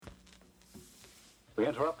We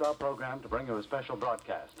interrupt our program to bring you a special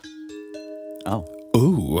broadcast. Oh.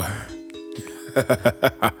 Ooh.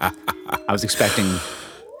 I was expecting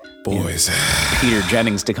Boys. Peter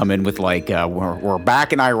Jennings to come in with like, we're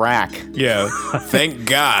back in Iraq. Yeah. Thank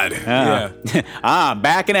God. Yeah.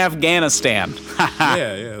 Back in Afghanistan.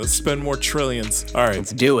 Yeah. Let's spend more trillions. All right.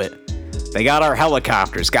 Let's do it. They got our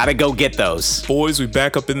helicopters. Gotta go get those. Boys, we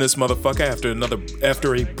back up in this motherfucker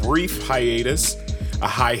after a brief hiatus. A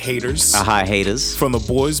high haters from the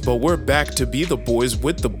boys, but we're back to be the boys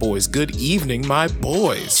with the boys. Good evening, my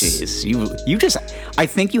boys. Jeez, you just, I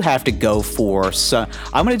think you have to go for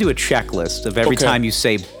I'm gonna do a checklist of every time you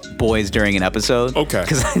say boys during an episode. Okay.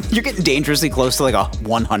 Because you're getting dangerously close to like a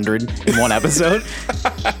 100 in one episode.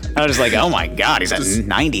 I was just like, oh my God, he's at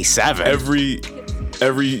 97.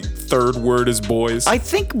 Every third word is boys. I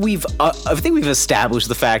think we've established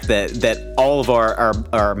the fact that all of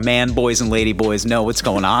our man boys and lady boys know what's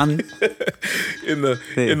going on in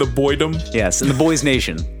the boydom. Yes, in the boys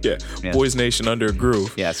nation. Yeah, Boys Nation under a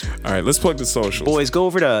groove. Yes. All right, let's plug the socials. Boys, go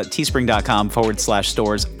over to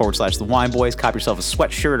teespring.com/stores/the Wine Boys. Cop yourself a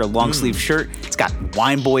sweatshirt or long sleeve shirt. It's got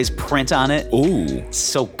Wine Boys print on it. Ooh, it's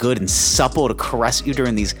so good and supple to caress you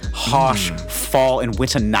during these harsh fall and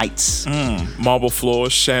winter nights. Marble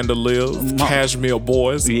floors, chandeliers, cashmere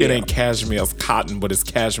boys. Yeah. It ain't cashmere, it's cotton, but it's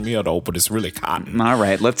cashmere though, but it's really cotton. All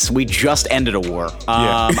right, we just ended a war.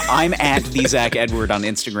 I'm at the Zach Edward on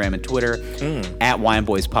Instagram and Twitter, at Wine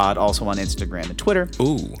Boys Pod, also on Instagram and Twitter.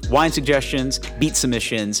 Ooh. Wine suggestions, beat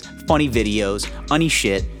submissions, funny videos, funny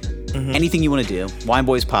shit, anything you want to do. Wine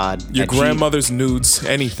Boys Pod. Your grandmother's nudes,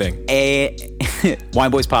 anything.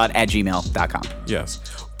 wineboyspod@gmail.com. Yes.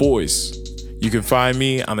 Boys, you can find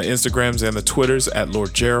me on the Instagrams and the Twitters at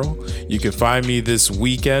Lord Gerald. You can find me this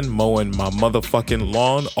weekend mowing my motherfucking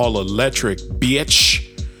lawn, all electric, bitch.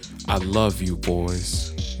 I love you,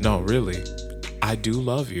 boys. No, really. I do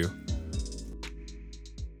love you.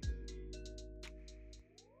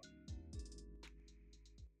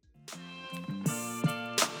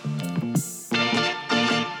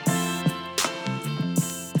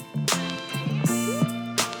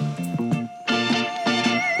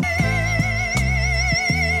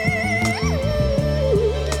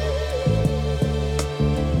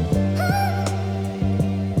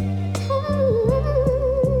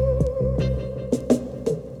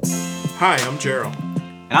 Hi, I'm Gerald.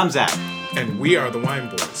 And I'm Zach. And we are the Wine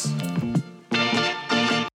Boys.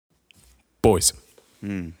 Boys.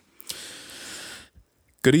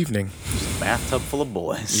 Good evening. Bathtub full of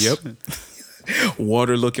boys. Yep.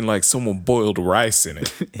 Water looking like someone boiled rice in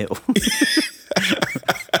it. Ew.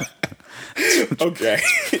 Okay.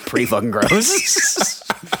 Pretty fucking gross.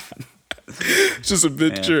 Just a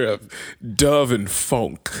picture of Dove and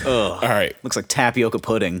Funk. Ugh. All right. Looks like tapioca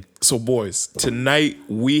pudding. So, boys, tonight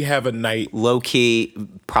we have a night. Low-key,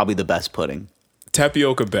 probably the best pudding.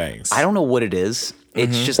 Tapioca bangs. I don't know what it is.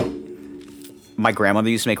 It's just... My grandmother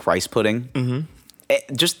used to make rice pudding.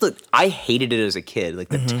 I hated it as a kid. Like,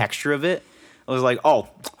 the texture of it. I was like, oh,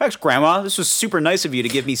 thanks, Grandma. This was super nice of you to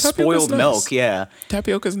give me spoiled milk. Yeah.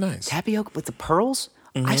 Tapioca's nice. Tapioca with the pearls?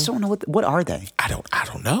 I just don't know what are they? I don't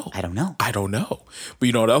know. I don't know. I don't know. But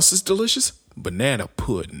you know what else is delicious? Banana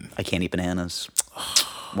pudding. I can't eat bananas.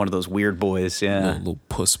 One of those weird boys, yeah. Little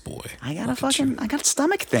puss boy. I got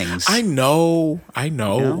stomach things. I know.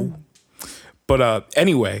 But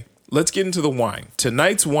anyway, let's get into the wine.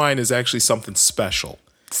 Tonight's wine is actually something special.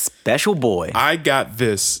 Special boy. I got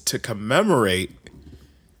this to commemorate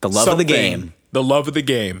the love of the game. The love of the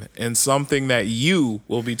game, and something that you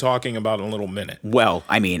will be talking about in a little minute. Well,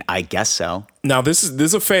 I mean, I guess so. Now, this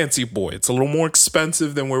is a fancy boy. It's a little more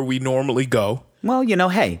expensive than where we normally go. Well,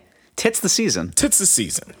 hey, tit's the season.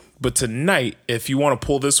 But tonight, if you want to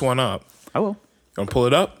pull this one up. I will. You want to pull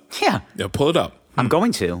it up? Yeah. Yeah, pull it up. I'm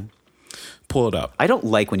going to. Pull it up. I don't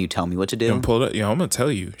like when you tell me what to do. You want to pull it up? Yeah, I'm going to tell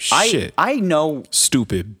you. Shit. I know.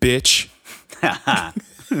 Stupid bitch.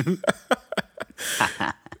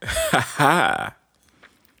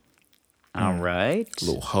 All right.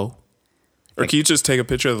 Little hoe. Or can you just take a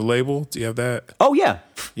picture of the label? Do you have that? Oh, yeah.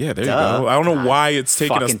 Yeah, there you go. I don't know why it's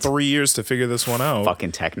taken us 3 years to figure this one out.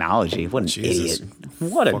 Fucking technology. What an idiot.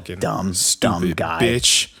 What a dumb guy.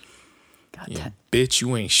 Bitch. God, bitch,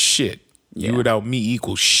 you ain't shit. You without me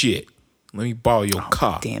equals shit. Let me borrow your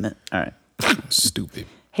car. Damn it. All right. Stupid.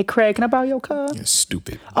 Hey, Craig, can I borrow your car? You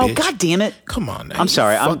stupid bitch. Oh, God damn it. Come on now. I'm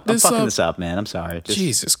sorry. I'm fucking this up, man. I'm sorry.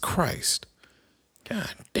 Jesus Christ.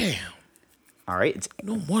 God damn. All right.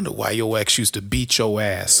 No wonder why your ex used to beat your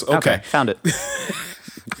ass. Okay, found it.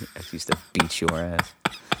 Ex used to beat your ass.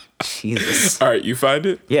 Jesus. All right, you find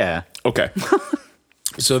it? Yeah. Okay.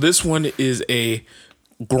 So this one is a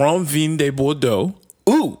Grand Vin de Bordeaux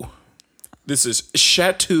Ooh. This is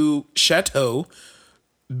Chateau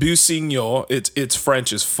Bussignon. It's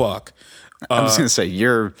French as fuck. I'm just gonna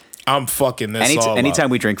say I'm fucking this all anytime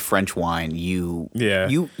up. we drink French wine, you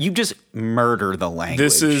just murder the language.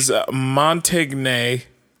 This is Montagnais,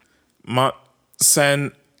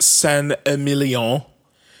 Saint-Emilion,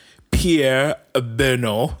 Pierre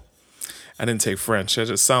Bernot. I didn't take French. I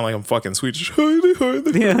just sound like I'm fucking Swedish.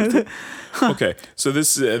 Yeah. Okay, so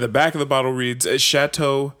this the back of the bottle reads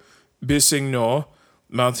Chateau Bussignon,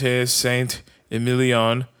 Monte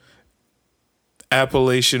Saint-Emilion,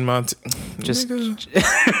 Appellation Just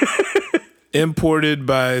imported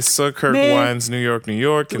by Sunkirk Wines, New York, New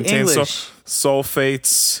York. Contains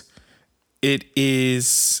sulfates. It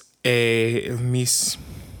is it's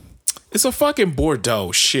a fucking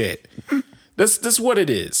Bordeaux shit. That's what it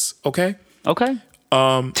is. Okay. okay.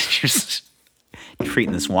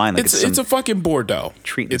 Treating this wine like It's a fucking Bordeaux.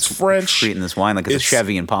 It's French. Treating this wine like it's a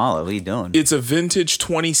Chevy Impala. What are you doing? It's a vintage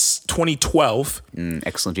 2012,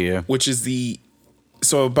 Excellent year. which is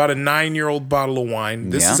so about a 9-year-old bottle of wine.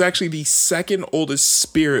 This Yeah. is actually the second oldest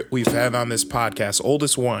spirit we've had on this podcast.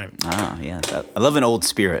 Oldest wine. Ah, yeah. I love an old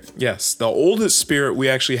spirit, Yes, the oldest spirit we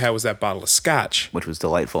actually had was that bottle of scotch. which was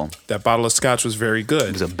delightful. That bottle of scotch was very good.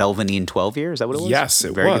 It was a Belvanine 12 year. Is that what it was? Yes,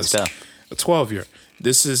 it Very was. good stuff. A 12-year.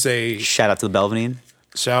 This is a Shout out to the Belvanine.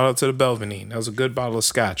 shout out to the Belvanine. That was a good bottle of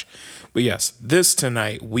scotch. But yes, this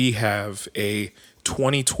tonight we have a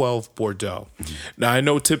 2012 Bordeaux. Now, I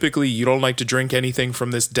know typically you don't like to drink anything from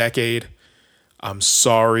this decade. I'm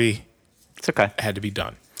sorry. It's okay. It had to be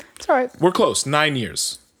done. It's all right. We're close. 9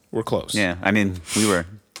 years. We're close. Yeah. I mean,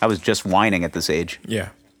 I was just whining at this age. Yeah.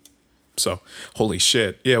 So, holy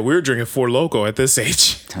shit. Yeah, we were drinking Four Loko at this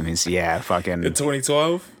age. I mean, yeah, fucking. In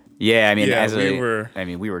 2012? Yeah, I mean, Yeah,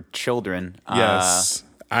 we were children. Yes.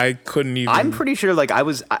 I couldn't even. I'm pretty sure, like,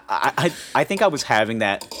 I think I was having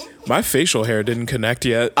that. My facial hair didn't connect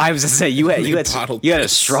yet. I was gonna say you had Bottled a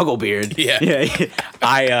piss. struggle beard. Yeah.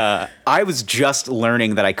 I was just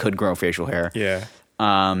learning that I could grow facial hair. Yeah.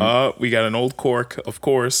 We got an old cork, of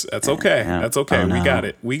course. That's okay. Yeah. That's okay. Oh, no. We got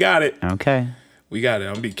it. We got it. Okay. We got it.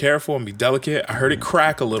 I'm gonna be careful and be delicate. I heard it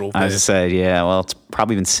crack a little bit. I was gonna say, yeah. Well, it's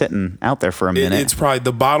probably been sitting out there for a minute. It's probably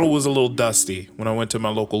the bottle was a little dusty when I went to my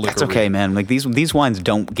local liquor. That's okay, man. Like these wines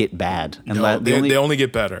don't get bad. No, they only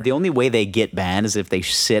get better. The only way they get bad is if they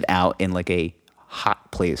sit out in like a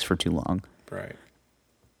hot place for too long. Right.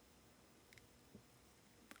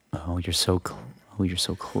 Oh, you're so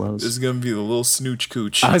close. This is gonna be the little snooch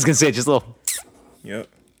cooch. I was gonna say just a little. Yep.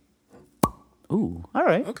 Ooh, all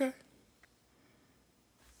right. Okay.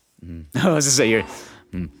 I was gonna say you're.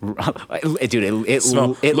 Dude, it Smell.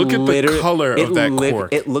 Look at the color of that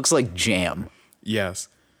cork. It looks like jam. Yes.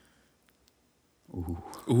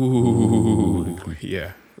 Ooh.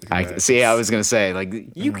 Yeah. Look at I that. see. I was gonna say like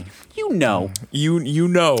you know You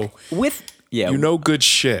know. with You know good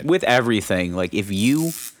shit. with everything, like if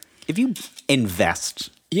you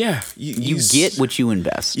invest, Yeah. you get what you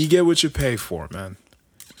invest. You get what you pay for, man.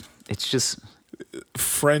 It's just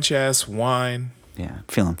French ass wine. yeah,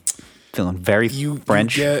 feeling very You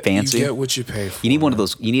French, you get, fancy. You get what you pay for. You need one of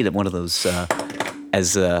those. You need one of those.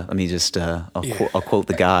 Let me just. I'll quote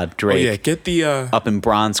the god Drake. Oh yeah, get the Up in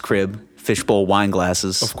bronze crib, fishbowl wine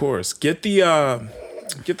glasses. of course. Get the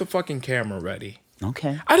fucking camera ready.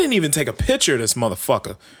 Okay. I didn't even take a picture of this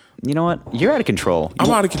motherfucker. You know what? You're out of control.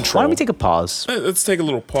 I'm out of control. Why don't we take a pause? Let's take a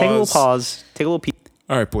little pause. Take a little pause. Take a little peek.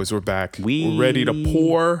 All right, boys, we're back. We're We're ready to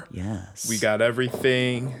pour. Yes. We got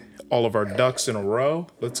everything, all of our ducks in a row.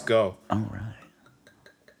 Let's go. All right.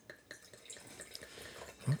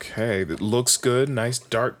 Okay, that looks good. Nice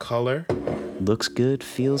dark color. Looks good.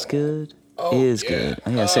 Feels good. Is good.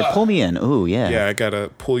 Oh, yeah. Said pull me in. Ooh, yeah. Yeah, I gotta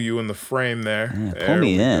pull you in the frame there. Yeah, pull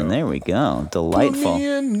me in. Go. There we go. Delightful. Pull me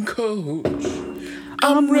in, coach.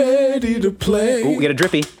 I'm ready to play. Ooh, we got a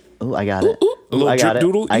drippy. Ooh, I got it. A little I got drip it.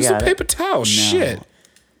 doodle. I Use a got it. paper towel. Shit.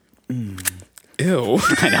 Ew.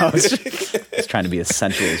 I know. I was just trying to be as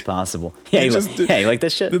sensual as possible. Yeah, you like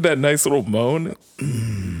this shit? Did that nice little moan.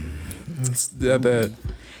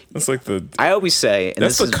 That's like the. I always say, and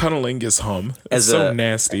That's the this is, cunnilingus hum. as It's so a-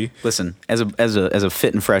 nasty. listen, as a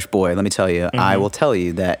fit and fresh boy, let me tell you, I Mm-hmm. will tell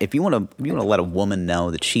you that if you want to let a woman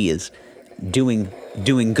know that she is doing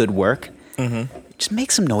good work, Mm-hmm. just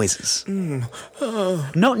make some noises. No,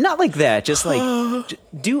 not like that. Just like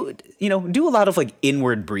do a lot of like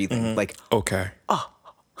inward breathing, like Okay.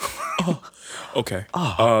 Okay.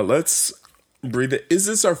 Let's breathe it. Is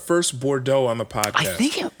this our first Bordeaux on the podcast? I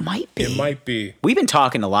think it might be. it might be. We've been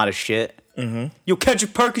talking a lot of shit. Yo,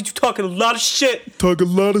 Kendrick Perkins, you talking a lot of shit. Talk a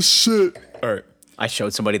lot of shit. All right. I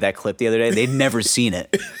showed somebody that clip the other day. They'd never seen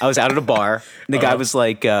it. I was out at a bar, and the guy was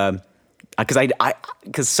like,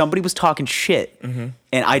 because somebody was talking shit, and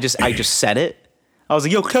I just said it. I was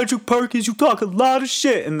like, "Yo, Kendrick Perkins, you talk a lot of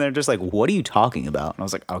shit," and they're just like, "What are you talking about?" And I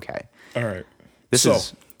was like, "Okay, All right. this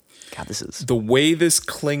is The way this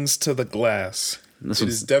clings to the glass. It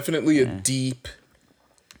is definitely a deep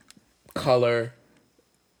color.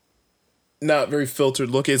 Not very filtered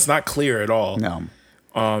look. It's not clear at all. no."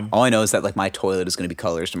 All I know is that like my toilet is going to be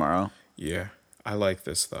colors tomorrow. Yeah. I like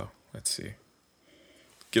this though. Let's see.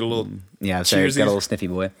 Get a little Yeah, sorry, cheers. got a little sniffy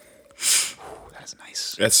boy. That's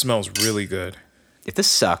nice. That smells really good. If this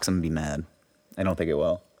sucks, I'm gonna be mad. I don't think it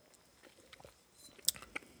will.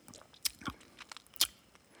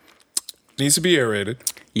 Needs to be aerated.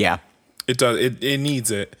 Yeah, It does. It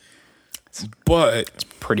needs it. But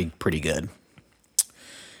pretty good.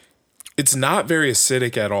 it's not very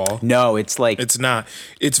acidic at all. No, it's like It's not.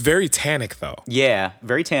 It's very tannic though. yeah,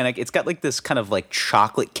 very tannic. It's got like this kind of like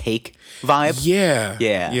chocolate cake vibe. Yeah.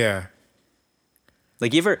 Yeah. Yeah.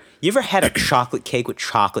 Like you ever had a chocolate cake with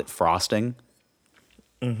chocolate frosting?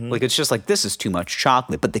 Like it's just like this is too much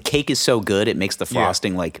chocolate, but the cake is so good it makes the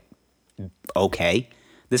frosting like okay.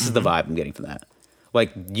 This is the vibe I'm getting from that.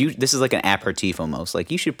 Like this is like an aperitif almost.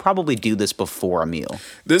 Like you should probably do this before a meal.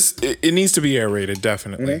 It needs to be aerated,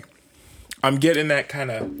 definitely. I'm getting that kind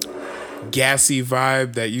of gassy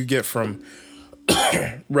vibe that you get from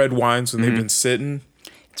red wines when they've been sitting.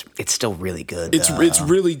 It's still really good. It's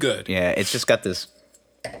really good. Yeah, it's just got this.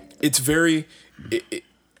 It's very.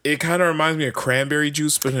 It kind of reminds me of cranberry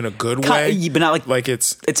juice, but in a good way. But not like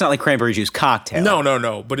it's. It's not like cranberry juice cocktail.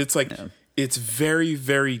 No. But it's like it's very,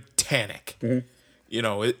 very tannic. You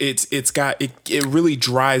know, it really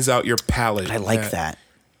dries out your palate. I like that.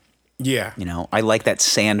 Yeah. You know, I like that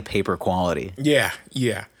sandpaper quality. Yeah.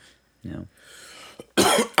 You know.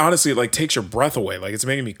 Honestly, it like takes your breath away. Like it's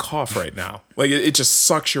making me cough right now. Like it just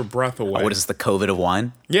sucks your breath away. What is this, the COVID of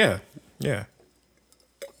wine? Yeah.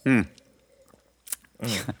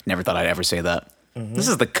 Never thought I'd ever say that. This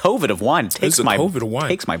is the COVID of wine. It takes the COVID of wine.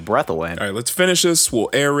 Takes my breath away. All right, let's finish this. We'll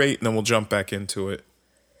aerate and then we'll jump back into it.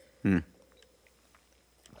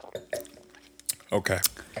 Okay.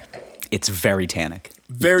 It's very tannic.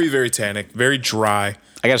 Very, very tannic. Very dry.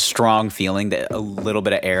 I got a strong feeling that a little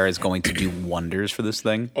bit of air is going to do wonders for this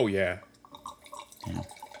thing. Oh yeah.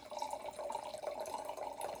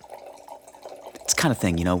 It's the kind of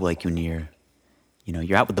thing, you know, like when you're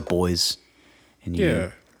out with the boys, and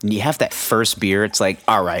you have that first beer. It's like,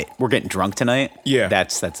 all right, we're getting drunk tonight. Yeah.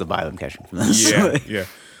 That's the vibe I'm catching from this. Yeah.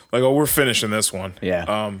 Like, oh, we're finishing this one.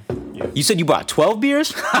 Yeah. You said you bought 12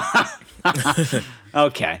 beers?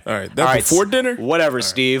 Okay. All right. That before dinner? Whatever,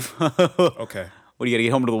 Steve. Okay. What, you gotta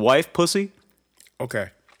get home to the wife, pussy? Okay.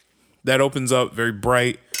 That opens up very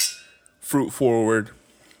bright, fruit forward,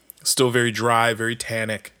 still very dry, very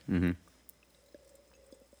tannic.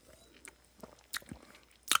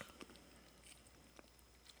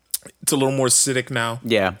 It's a little more acidic now,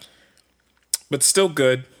 Yeah. but still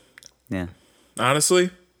good. Yeah.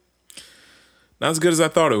 Honestly, not as good as I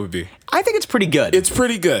thought it would be. I think it's pretty good. It's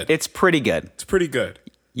pretty good. It's pretty good. It's pretty good.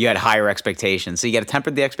 You had higher expectations, so you got to temper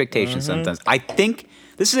the expectations sometimes. I think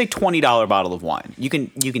this is a $20 bottle of wine. You can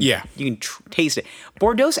taste it.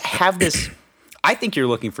 Bordeaux have this. I think you're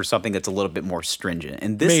looking for something that's a little bit more stringent,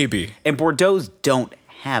 and this Maybe. And Bordeaux don't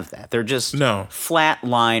have that. They're just No. flat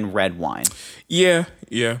line red wine. Yeah.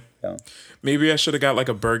 So, Maybe I should have got like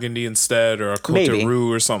a Burgundy instead or a Cote Maybe. de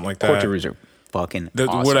Roux or something like that. Cote de Roux are fucking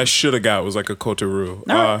awesome. What I should have got was like a Cote de Roux.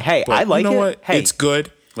 No, hey, but I like you know it. what? Hey. It's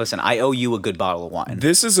good. Listen, I owe you a good bottle of wine.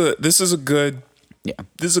 This is a good Yeah,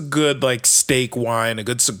 this is a good like steak wine, a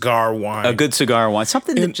good cigar wine. a good cigar wine.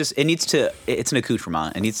 Something that just it's an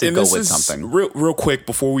accoutrement. It needs to go with something. Real quick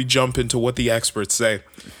before we jump into what the experts say.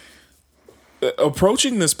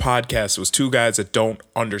 Approaching this podcast was two guys that don't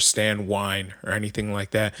understand wine or anything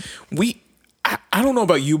like that. I don't know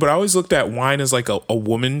about you, but I always looked at wine as like a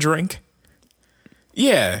woman drink.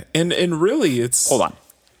 Yeah, and really it's Hold on.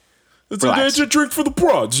 It's a drink for the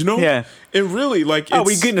broads, you know? Yeah. And really, like, Are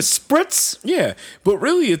we getting a spritz? Yeah, but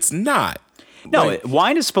really, it's not. No, Like,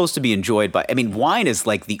 wine is supposed to be enjoyed by. I mean, wine is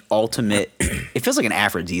like the ultimate. It feels like an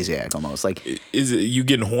aphrodisiac almost, like is it you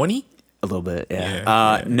getting horny? a little bit.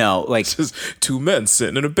 Yeah. Yeah, No, like Just two men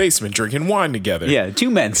sitting in a basement drinking wine together. yeah,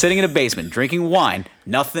 two men sitting in a basement drinking wine.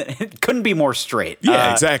 Nothing couldn't be more straight.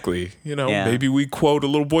 Yeah, exactly. You know, yeah. maybe we quote a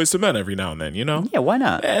little Boyz II Men every now and then, you know? Yeah, why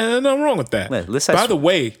not? And nothing wrong with that. Let's- By the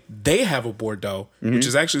way, they have a Bordeaux, which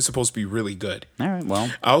is actually supposed to be really good. All right.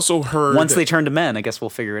 Well, I also heard once they turn to men, I guess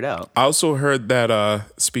we'll figure it out. I also heard that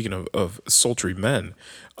speaking of sultry men,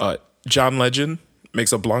 John Legend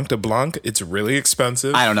makes a Blanc de Blanc. It's really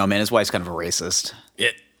expensive. I don't know, man. His wife's kind of a racist.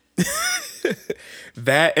 It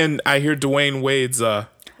that, and I hear Dwayne Wade's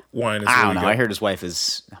wine is I really don't know. good. I heard his wife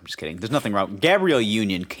is. I'm just kidding. There's nothing wrong. Gabrielle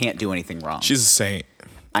Union can't do anything wrong. She's a saint.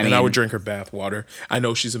 I And I mean- would drink her bath water. I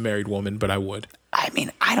know she's a married woman, but I would. I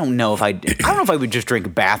mean, I don't know if I would just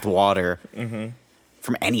drink bath water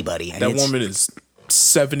from anybody. That woman is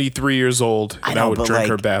 73 years old, and I know, would but, drink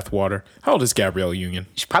her like- bath water. How old is Gabrielle Union?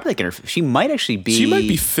 She's probably like in her. She might actually be. She might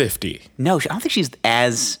be 50. No, I don't think she's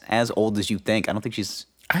as old as you think. I don't think she's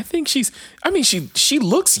I think she's. I mean, she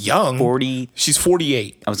looks young. 40. She's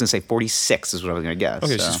 48. I was gonna say 46 is what I was gonna guess.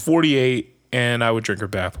 Okay, so. she's 48, and I would drink her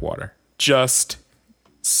bath water. Just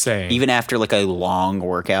saying. Even after like a long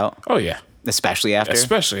workout, Oh yeah, especially after.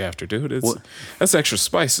 especially after, dude. That's extra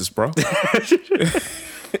spices, bro.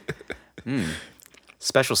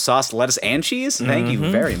 Special sauce, lettuce, and cheese. Thank you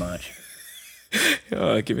very much.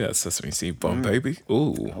 Give me that sesame seed bun, baby.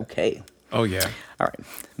 Ooh. Okay. Oh yeah. All right.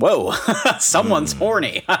 Whoa. Someone's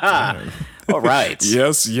horny. All right.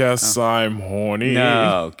 Yes, I'm horny.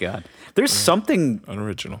 Oh God. There's something.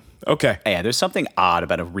 Unoriginal. Okay. Yeah. There's something odd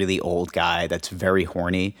about a really old guy that's very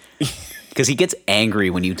horny. Because he gets angry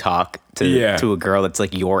when you talk to a girl that's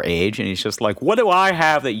like your age, and he's just like, "What do I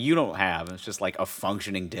have that you don't have?" And it's just like a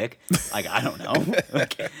functioning dick. Like I don't know.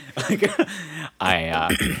 All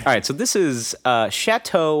right. So this is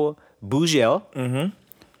Chateau Bougel. Mm-hmm.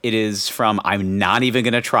 It is from. I'm not even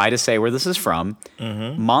going to try to say where this is from.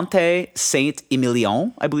 Mm-hmm. Monte Saint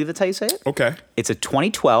Emilion, I believe that's how you say it. Okay. It's a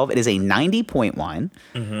 2012. It is a 90-point wine.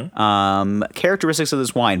 Mm-hmm. Characteristics of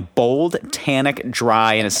this wine: bold, tannic,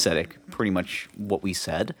 dry, and acidic. Pretty much what we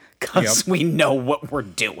said, because we know what we're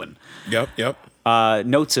doing. Yep.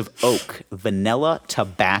 Notes of oak, vanilla,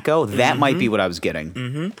 tobacco. That might be what I was getting.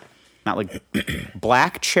 Mm-hmm. Not like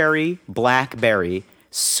black cherry, blackberry,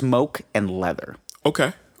 smoke, and leather.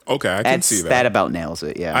 Okay. I can see that. That about nails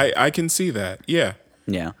it. Yeah. I can see that. Yeah.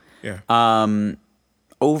 Yeah. Yeah.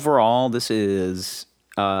 Overall, this is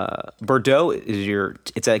Bordeaux is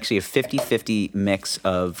it's actually a 50-50 mix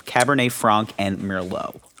of Cabernet Franc and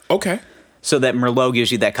Merlot. Okay. So that Merlot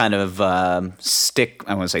gives you that kind of stick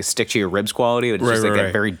to your ribs quality. It's just like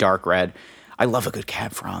that very dark red. I love a good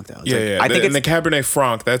Cab Franc though. Yeah. I think the Cabernet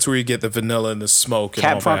Franc, that's where you get the vanilla and the smoke. And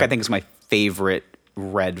Cab all Franc. that. I think is my favorite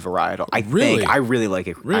red varietal. I really like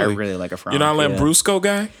it. Really? I really like a Franc. You're not a Lambrusco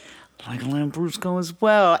guy? I like a Lambrusco as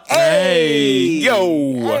well. Hey,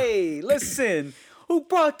 yo. Hey, listen. Who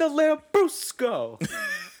brought the Lambrusco?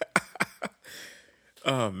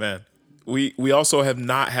 Oh man. We also have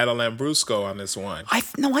not had a Lambrusco on this wine. I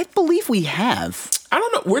believe we have. I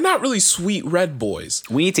don't know. We're not really sweet red boys.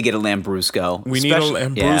 We need to get a Lambrusco. We need a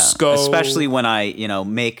Lambrusco. Yeah, especially when I,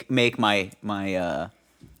 make my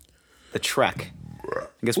the trek. I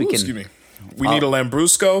guess we can. Excuse me. We need a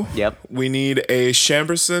Lambrusco. Yep. We need a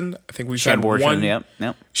Chamberson. I think we've had one. Yep.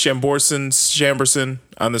 Chamberson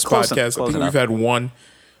on this Close podcast. I think enough. we've had one.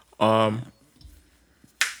 A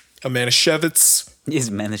Manischewitz.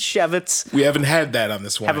 Yes, man, the Chevets. We haven't had that on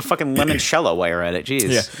this one. Have a fucking limoncello while you're at it. Jeez.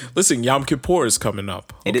 Yeah. Listen, Yom Kippur is coming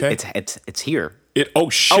up. Okay. It's here.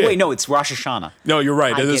 Oh shit. Oh wait, no, it's Rosh Hashanah. No, you're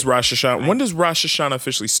right. It is Rosh Hashanah. When does Rosh Hashanah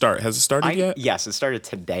officially start? Has it started yet? Yes, it started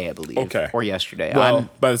today, I believe. Okay. Or yesterday. Well,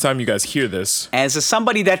 by the time you guys hear this, As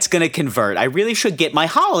somebody that's going to convert, I really should get my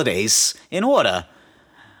holidays in order.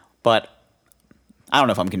 But I don't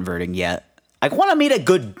know if I'm converting yet. I want to meet a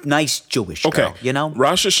good, nice Jewish girl, you know?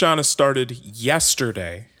 Rosh Hashanah started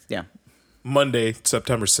yesterday, Yeah. Monday,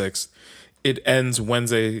 September 6th. It ends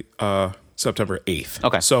Wednesday, September 8th.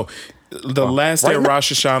 Okay. So the last day right of now-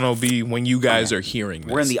 Rosh Hashanah will be when you guys are hearing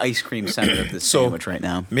this. We're in the ice cream center of this sandwich right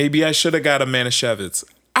now. Maybe I should have got a Manischewitz.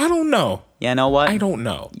 I don't know. You know what? I don't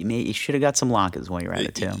know. You should have got some latkes while you're at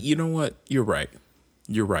it, too. You know what? You're right.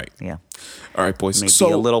 Yeah. All right, boys.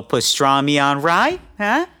 Maybe a little pastrami on rye,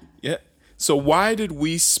 huh? Yeah. So why did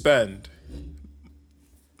we spend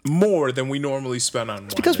more than we normally spend on wine?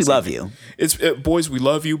 Because we love you. It's boys, we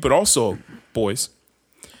love you, but also, boys,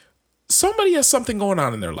 somebody has something going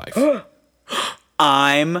on in their life.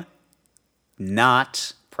 I'm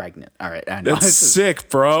not pregnant. All right. I know. That's sick,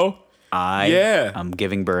 bro. I'm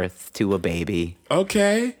giving birth to a baby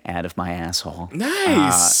Okay. out of my asshole.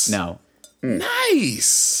 Nice. No.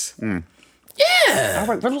 Nice. Yeah. All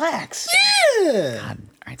right, relax. Yeah. God.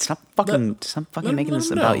 All right, stop fucking making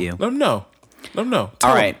this about you. Let them know. All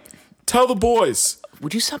Tell right. them. Tell the boys.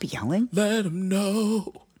 Would you stop yelling? Let them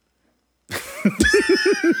know.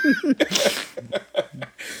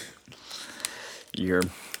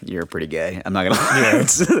 You're pretty gay. I'm not gonna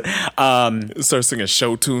lie. Start singing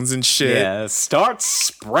show tunes and shit. Yeah. Start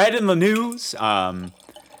spreading the news. All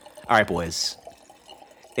right, boys.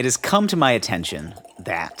 it has come to my attention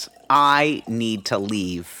that I need to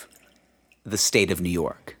leave the state of New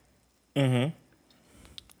York to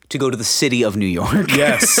go to the city of New York.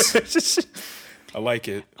 Yes. I like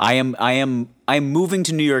it. I'm moving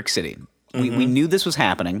to New York City. We knew this was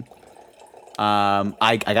happening.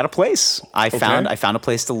 I got a place. I found a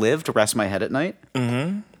place to live to rest my head at night.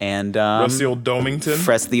 And Rest the old Domington.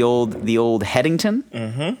 rest the old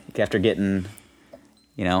Headington. After getting,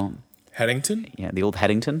 Headington. yeah, the old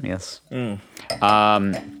Headington. Yes.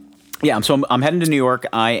 Yeah. So I'm heading to New York.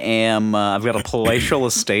 I've got a palatial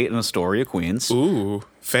estate in Astoria, Queens. Ooh,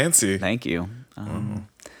 fancy. Thank you. And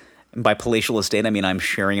by palatial estate, I mean I'm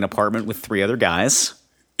sharing an apartment with 3 other guys.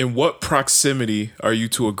 In what proximity are you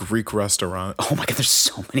to a Greek restaurant? Oh my God, there's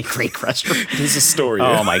so many Greek restaurants. There's a story.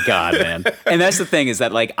 Oh my God, man. And that's the thing is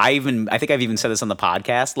that like I think I've even said this on the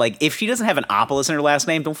podcast. Like if she doesn't have an Opolis in her last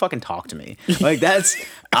name, don't fucking talk to me. Like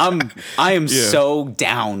I am so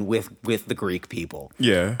down with the Greek people.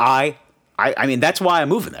 Yeah. I mean that's why I'm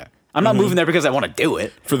moving there. I'm not moving there because I want to do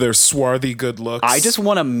it. For their swarthy good looks. I just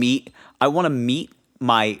want to meet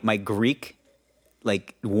my Greek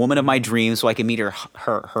like woman of my dreams so I can meet her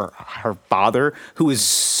father, who is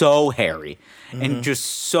so hairy and just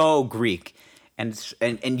so Greek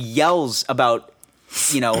and yells about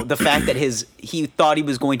the fact that he thought he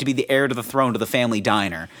was going to be the heir to the throne to the family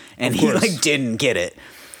diner and he like didn't get it.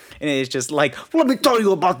 And it's just like, let me tell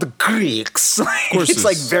you about the Greeks. Of course it's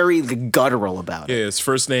like very guttural about it. Yeah, his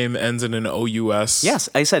first name ends in an O-U-S. Yes,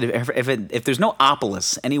 I said if there's no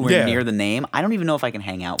Opolis anywhere near the name, I don't even know if I can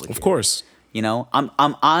hang out with you. Of course. I'm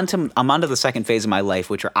onto the second phase of my life,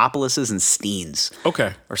 which are Opolises and Steens.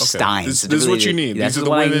 Okay. Or Steins. This is what you need. That's These are the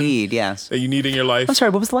what women I need, yes. that you need in your life. I'm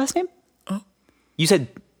sorry, what was the last name? Oh. You said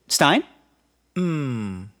Stein?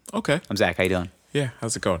 Okay. I'm Zach, how you doing? Yeah,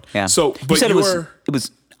 how's it going? Yeah. So, you but said you it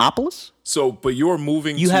was Opolis? So, but you're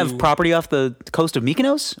moving You to... have property off the coast of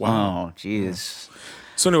Mykonos? Wow. Oh, jeez.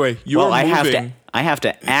 So anyway, you're moving... I have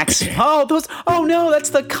to ask... Oh, no, that's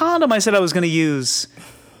the condom I said I was going to use.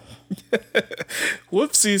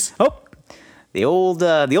 Whoopsies. Oh, the old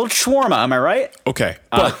shawarma, am I right? Okay,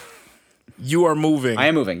 but you are moving... I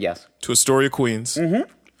am moving, yes. ...to Astoria, Queens.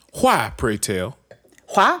 Why, pray tell?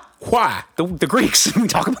 Why? The Greeks. We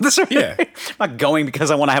talk about this already. Yeah. I'm not going because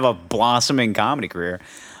I want to have a blossoming comedy career.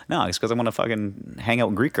 No, it's because I want to fucking hang out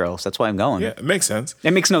with Greek girls. That's why I'm going. Yeah, it makes sense.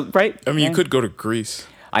 It makes right? I mean, you could go to Greece.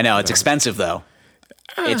 I know, it's expensive, though.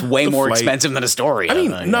 It's way more expensive than Astoria. I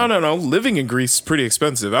mean, no. Living in Greece is pretty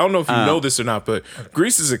expensive. I don't know if you know this or not, but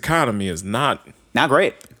Greece's economy is not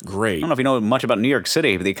great. Great. I don't know if you know much about New York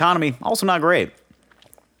City, but the economy, also not great.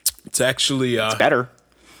 It's actually... it's better.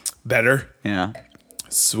 Better. Yeah.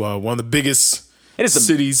 It's one of the biggest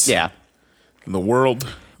cities in the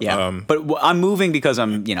world. Yeah. But I'm moving because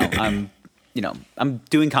I'm doing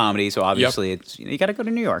comedy, so obviously it's you got to go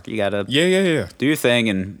to New York. You got to do your thing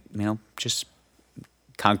and just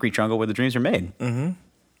concrete jungle where the dreams are made. Do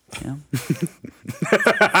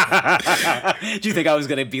you think I was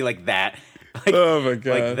gonna be like that? Oh my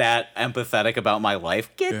God. Like that empathetic about my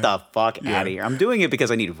life? Get the fuck out of here. I'm doing it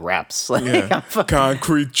because I need reps.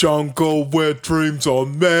 Concrete jungle where dreams are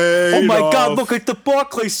made. Oh my God, look at the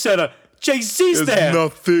Barclays Center. Jay-Z's there. There's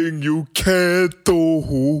nothing you can't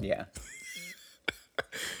do. Yeah.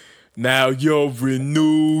 Now you're in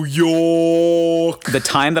New York. The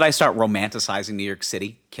time that I start romanticizing New York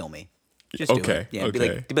City, kill me. Just do it. Yeah,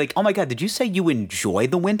 okay. Be like, oh my God, did you say you enjoy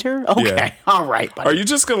the winter? Okay, all right, buddy. Are you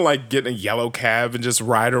just gonna get in a yellow cab and just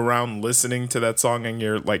ride around listening to that song in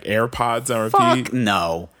your AirPods on repeat? Fuck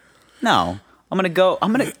no.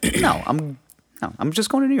 I'm just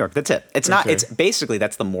going to New York. That's it. It's not. It's basically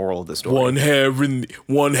that's the moral of the story. One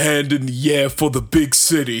hand in the air for the big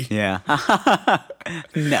city. Yeah.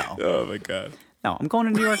 No. Oh my God. No, I'm going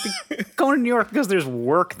to New York. Going to New York because there's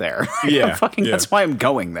work there. Yeah. That's why I'm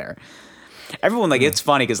going there. Everyone it's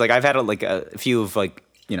funny because I've had a few of the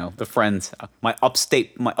friends, my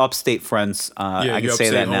upstate friends. I can say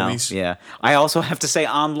that now. Homies. Yeah. I also have to say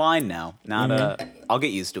online now. Not I'll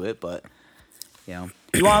get used to it, but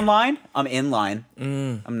you online? I'm in line.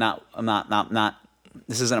 I'm not.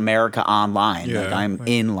 This isn't America online. Yeah. I'm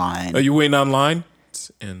in line. Are you waiting online?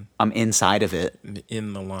 It's in. I'm inside of it.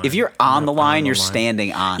 In the line. If you're on the line, you're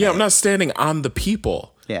standing on it. Yeah, I'm not standing on the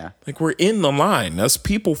people. Yeah. We're in the line. Us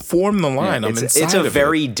people form the line. I'm inside It's a of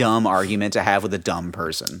very dumb argument to have with a dumb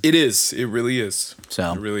person. It is. It really is.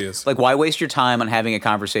 So it really is. Why waste your time on having a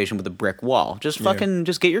conversation with a brick wall? Just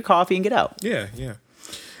just get your coffee and get out. Yeah.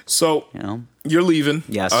 So you're leaving.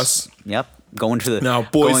 Yes. Us. Yep. Going to the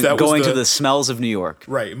going to the smells of New York.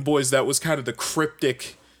 Right. And boys, that was kind of the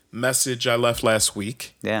cryptic message I left last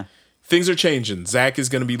week. Yeah. things are changing. Zach is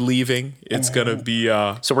going to be leaving. It's going to be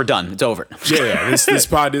So we're done. It's over. this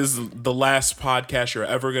pod is the last podcast you're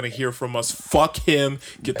ever going to hear from us. Fuck him.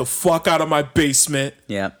 Get the fuck out of my basement.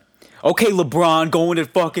 Yeah. Okay, LeBron,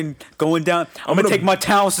 going down. I'm gonna take my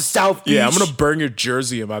towels to South Beach. Yeah, I'm gonna burn your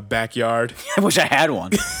jersey in my backyard. I wish I had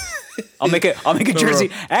one. I'll make a jersey.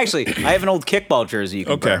 Actually, I have an old kickball jersey you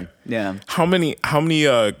can burn. Yeah. How many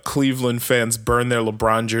Cleveland fans burn their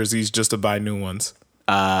LeBron jerseys just to buy new ones?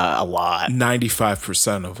 A lot.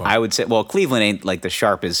 95% of them. I would say. Well, Cleveland ain't like the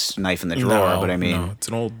sharpest knife in the drawer, but I mean, it's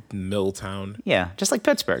an old mill town. Yeah, just like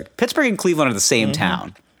Pittsburgh. Pittsburgh and Cleveland are the same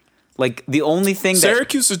town. Like the only thing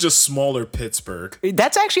Syracuse is just smaller Pittsburgh.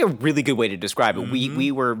 That's actually a really good way to describe it.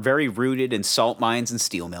 We were very rooted in salt mines and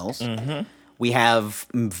steel mills. We have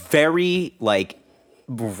very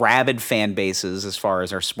rabid fan bases as far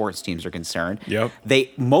as our sports teams are concerned. Yep.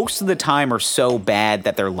 They most of the time are so bad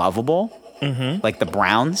that they're lovable. Like the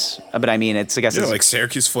Browns. But I mean, it's like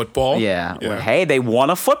Syracuse football. Yeah. Well, hey, they won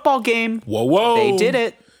a football game. Whoa. They did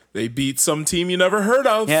it. They beat some team you never heard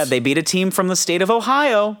of. Yeah, they beat a team from the state of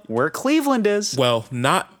Ohio, where Cleveland is. Well,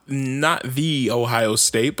 not the Ohio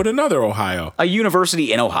State, but another Ohio. A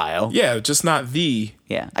university in Ohio. Yeah, just not the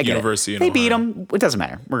university in Ohio. They beat them. It doesn't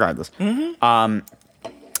matter, regardless. But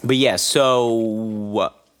yeah,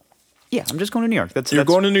 so I'm just going to New York. You're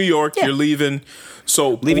going to New York. Yeah. You're leaving.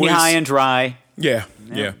 So leaving you high and dry. Yeah.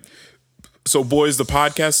 So, boys, the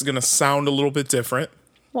podcast is going to sound a little bit different.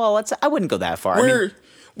 Well, I wouldn't go that far.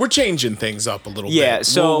 We're changing things up a little bit. Yeah,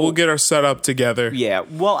 so we'll get our setup together. Yeah,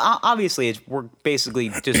 well, obviously, we're basically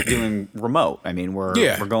just doing remote. I mean, we're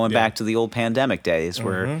going back to the old pandemic days.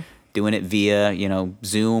 We're doing it via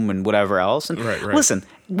Zoom and whatever else. And right. Listen,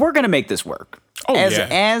 we're gonna make this work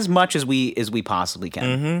as much as we possibly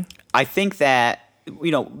can. I think that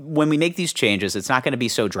when we make these changes, it's not going to be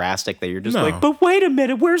so drastic that you're just like, but wait a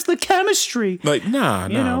minute, where's the chemistry? Like, nah,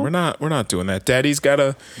 we're not doing that. Daddy's got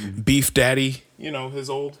a beef daddy, his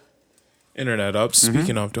old internet up.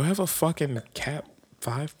 Speaking of, do I have a fucking Cat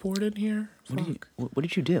 5 port in here? What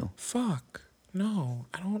did you do? Fuck. No,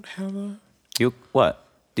 I don't have a... What?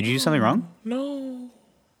 Did you do something wrong? No.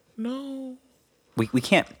 We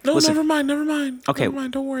can't. No, listen. Never mind. Okay. Never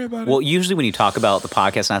mind, don't worry about it. Well, usually when you talk about the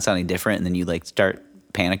podcast not sounding different and then you start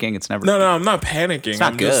panicking, it's never... No, I'm not panicking. It's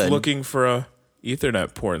not I'm good. Just looking for a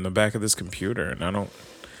Ethernet port in the back of this computer, and I don't...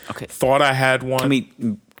 Okay. Thought I had one.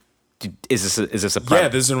 Is this a problem? Yeah,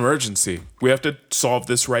 this is an emergency. We have to solve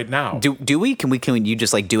this right now. Do we? Can you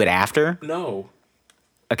just do it after? No.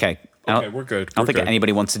 Okay. Okay, we're good. I don't think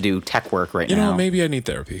anybody wants to do tech work right now. Maybe I need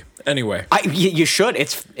therapy. Anyway. You should.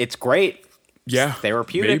 It's great. Yeah. It's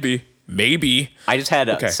therapeutic. Maybe. I just had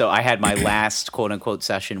I had my last quote unquote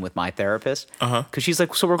session with my therapist. Because she's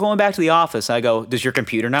like, so we're going back to the office. I go, does your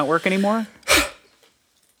computer not work anymore?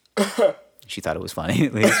 She thought it was funny,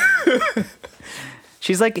 at least.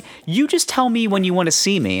 She's like, you just tell me when you want to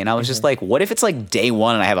see me. And I was just like, what if it's day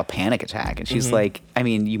one and I have a panic attack? And she's like, I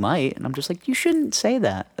mean, you might. And I'm just like, you shouldn't say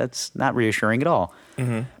that. That's not reassuring at all.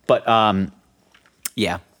 But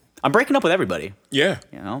yeah, I'm breaking up with everybody. Yeah.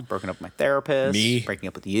 Breaking up with my therapist. Me. Breaking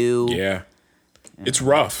up with you. Yeah. It's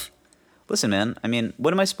rough. Listen, man, I mean,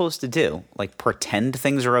 what am I supposed to do? Pretend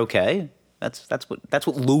things are okay? That's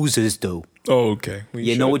what losers do. Oh, okay.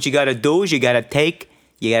 You know what you got to do is you got to take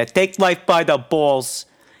life by the balls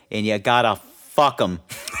and you got to fuck them.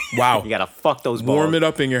 Wow. You got to fuck those balls. Warm it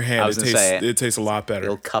up in your hand. It tastes a lot better.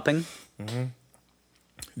 The old cupping.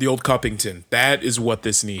 The old cuppington. That is what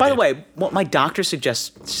this needs. By the way, what my doctor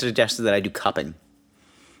suggested that I do cupping.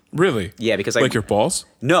 Really? Yeah, because your balls?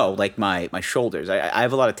 No, my shoulders. I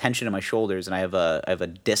have a lot of tension in my shoulders and I have a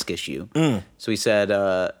disc issue. So he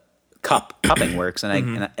said cupping works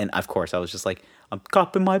and and of course I was just like, I'm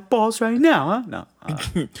cupping my balls right now, huh? No.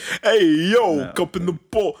 Hey, yo, cupping the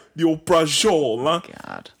ball, the old brajol, huh?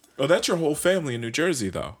 God. Oh, that's your whole family in New Jersey,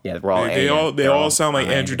 though. Yeah, we're all they all sound like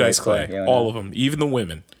Andrew Dice Clay. Yeah, all of them, even the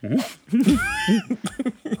women.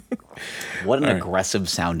 What an aggressive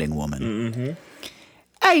sounding woman.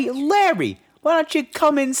 Hey, Larry, why don't you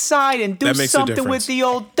come inside and do something with the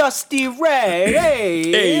old Dusty Ray?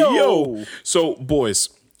 Hey, yo. So, boys,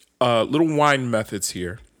 little wine methods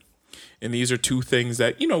here. And these are two things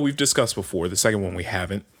that, we've discussed before. The second one we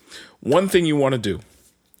haven't. One thing you want to do,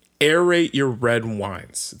 aerate your red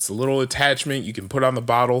wines. It's a little attachment you can put on the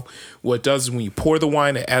bottle. What it does is when you pour the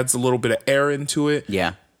wine, it adds a little bit of air into it.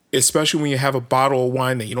 Yeah. Especially when you have a bottle of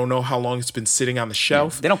wine that you don't know how long it's been sitting on the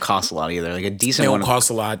shelf. Yeah. They don't cost a lot either. A decent one. They don't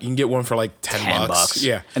cost a lot. You can get one for $10 bucks.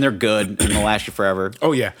 Yeah. And they're good and they'll last you forever.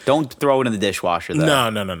 Oh, yeah. Don't throw it in the dishwasher, though.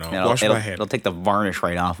 No. Wash my hand. It'll take the varnish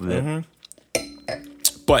right off of it.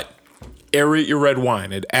 But aerate your red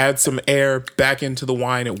wine. It adds some air back into the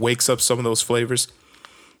wine. It wakes up some of those flavors.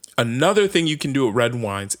 Another thing you can do with red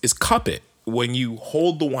wines is cup it. When you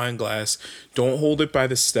hold the wine glass, don't hold it by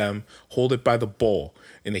the stem, hold it by the bowl.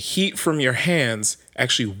 And the heat from your hands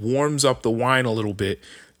actually warms up the wine a little bit.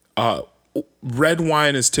 Red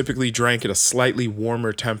wine is typically drank at a slightly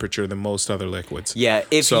warmer temperature than most other liquids. Yeah,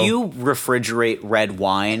 if you refrigerate red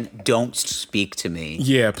wine, don't speak to me.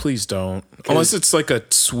 Yeah, please don't. Unless it's like a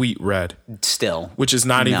sweet red. Still. Which is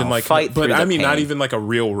not even like, but I mean, pain. not even like a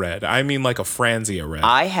real red. I mean like a Franzia red.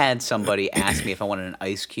 I had somebody ask me if I wanted an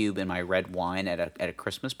ice cube in my red wine at a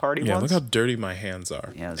Christmas party yeah, once. look how dirty my hands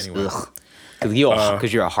are. Yeah, anyway.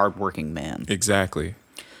 Because you're a hardworking man. Exactly.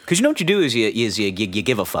 Because you know what you do is you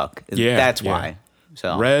give a fuck. Yeah, that's why.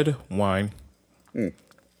 So red wine.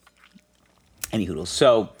 Any hoodles.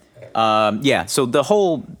 So so the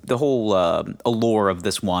whole allure of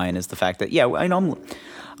this wine is the fact that I know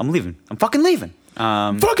I'm leaving. I'm fucking leaving.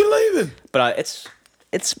 Fucking leaving. But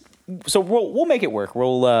it's so we'll make it work.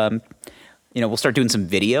 We'll we'll start doing some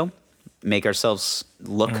video, make ourselves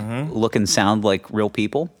look and sound like real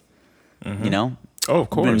people. You know. Oh,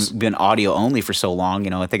 of course. Been audio only for so long.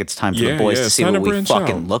 I think it's time for the boys to see what we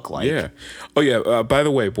fucking look like. Yeah. Oh, yeah. By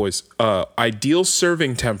the way, boys, ideal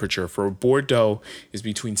serving temperature for a Bordeaux is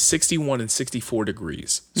between 61 and 64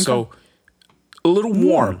 degrees. Okay. So a little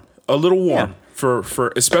warm. A little warm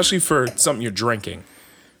for especially for something you're drinking.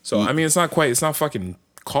 So, I mean, it's not fucking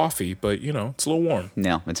coffee, but, it's a little warm.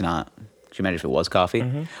 No, it's not. Could you imagine if it was coffee?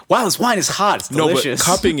 Wow, this wine is hot. It's delicious.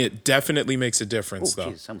 No, but cupping it definitely makes a difference, though.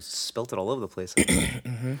 Geez, I almost spilt it all over the place.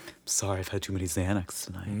 Sorry, I've had too many Xanax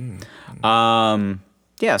tonight.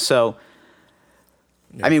 So,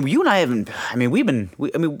 I mean, you and I haven't. I mean,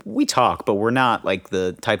 we talk, but we're not like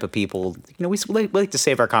the type of people. We like to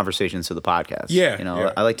save our conversations to the podcast.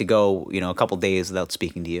 Yeah. I like to go, a couple days without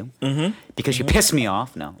speaking to you because you piss me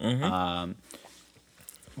off. No.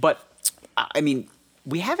 But I mean.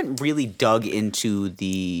 We haven't really dug into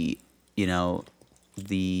the Donda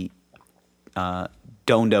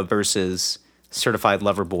versus Certified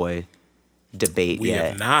Lover Boy debate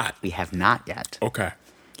yet. We have not yet. Okay.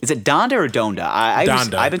 Is it Donda or Donda?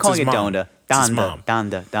 I've been calling it Donda.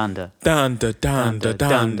 Donda.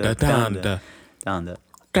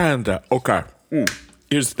 Donda. Okay.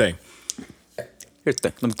 Here's the thing.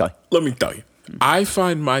 Let me tell you. I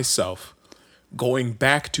find myself going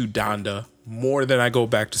back to Donda more than I go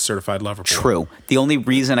back to Certified Lover Boy. True. The only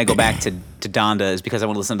reason I go back to Donda is because I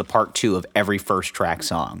want to listen to part 2 of every first track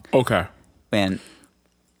song. Okay. Man.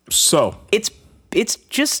 So. It's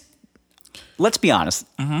just, let's be honest,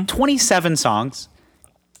 27 songs,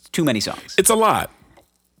 too many songs. It's a lot.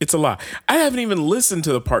 I haven't even listened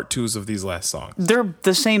to the part 2s of these last songs. They're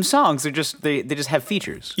the same songs. They just have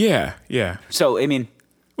features. Yeah. So, I mean.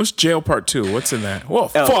 What's Jail Part 2? What's in that? Whoa,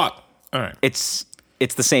 fuck. All right.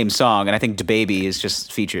 It's the same song, and I think DaBaby is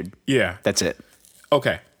just featured. Yeah. That's it.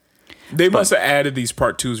 Okay. They must have added these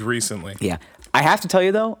part 2s recently. Yeah. I have to tell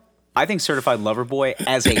you, though, I think Certified Lover Boy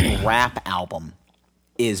as a rap album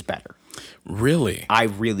is better. Really? I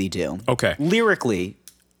really do. Okay. Lyrically,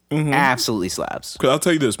 absolutely slaps. Because I'll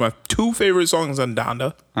tell you this. My 2 favorite songs on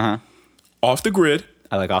Donda. Off the Grid.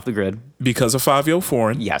 I like Off the Grid. Because of Fabio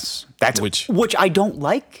Foreign. Yes. Which I don't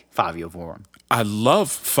like Fabio Foreign. I love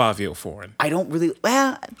Fabio Foreign. I don't really.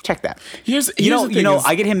 Check that. Here's the thing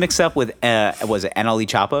I get him mixed up with was it NLE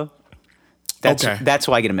Choppa? That's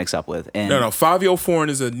who I get him mixed up with. And no. Fabio Foreign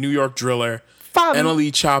is a New York driller.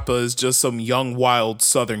 NLE Choppa is just some young, wild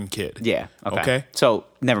Southern kid. Yeah. Okay. So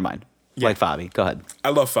never mind. Yeah. Like Favi. Go ahead. I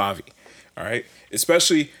love Favi. All right.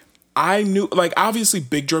 Especially, I knew obviously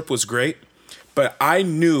Big Drip was great, but I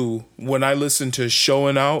knew when I listened to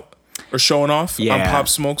Showing Off on Pop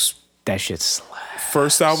Smoke's. That shit slaps.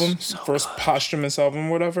 First album, first posthumous album,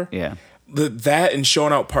 whatever. Yeah. That and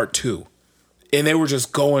Showing Out Part 2. And they were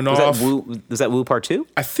just going off. Was that Woo Part 2?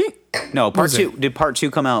 I think. No, Part 2. Did Part 2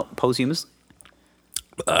 come out posthumously?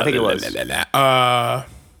 I think it was.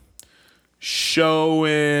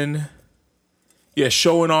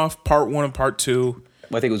 Showing Off Part 1 and Part 2.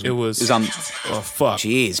 Well, I think it was on. Oh, fuck.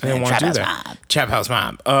 Jeez, man. Trap House Mob. Trap House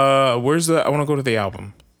Mob. Where's the. I want to go to the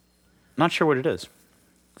album. Not sure what it is.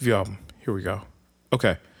 The album. Here we go.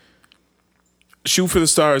 Okay. Shoot for the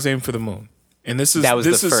Stars, Aim for the Moon. And this is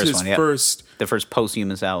the first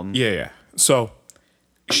posthumous album. Yeah. So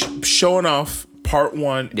Showing Off Part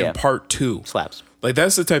 1 and Part 2 slaps. Like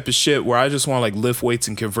that's the type of shit where I just want to lift weights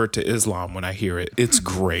and convert to Islam when I hear it. It's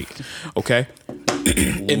great. Okay.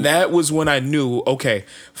 And that was when I knew, okay,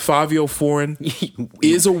 Fabio Foreign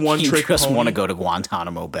is a one-trick You just pony. want to go to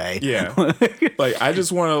Guantanamo Bay. Yeah. Like, I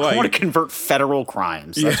just want to, I like... want to convert federal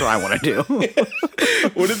crimes. That's what I want to do.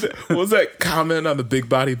 What was that comment on the Big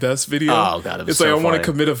Body Best video? Oh, God, it was it's like, so I want to funny.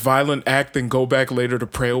 commit a violent act and go back later to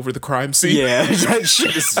pray over the crime scene. Yeah, that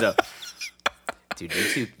shit is so... Dude,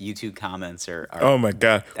 YouTube comments are Oh, my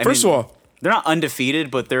God. First mean, of all... They're not undefeated,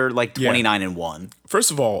 but they're like 29-1. First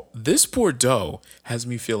of all, this Bordeaux has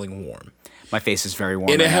me feeling warm. My face is very warm.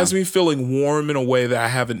 And right it has now. me feeling warm in a way that I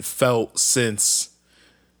haven't felt since...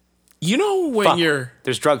 You know when Fuck, you're...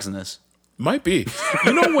 There's drugs in this. Might be.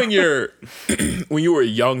 You know when you're... when you were a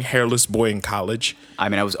young, hairless boy in college? I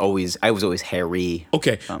mean, I was always hairy.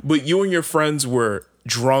 Okay, but you and your friends were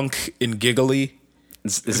drunk and giggly.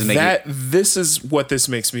 This is making This is what this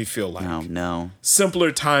makes me feel like. Oh no!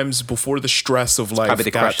 Simpler times before the stress of life. Probably the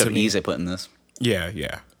got crushed to up me. ease I put in this.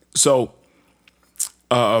 Yeah. So,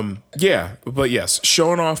 yeah, but yes,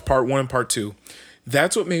 showing off part 1 and part 2.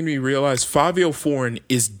 That's what made me realize Fabio Foreign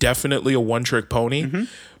is definitely a one-trick pony,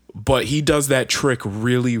 but he does that trick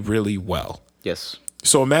really, really well. Yes.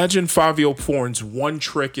 So imagine Fabio Foreign's one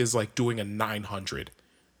trick is like doing a 900.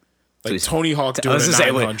 Like he's- Tony Hawk I doing was a gonna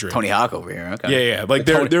say, 900. wait, Tony Hawk over here. Okay. Yeah. Like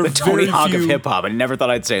the they're Tony very Hawk few, of hip hop. I never thought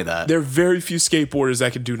I'd say that. there are very few skateboarders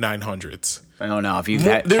that can do 900s. I don't know if you've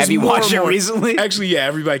There's have you more watched and it more. recently? Actually, yeah,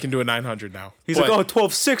 everybody can do a 900 now. He's But- like,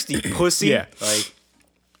 1260, pussy. Yeah. Like,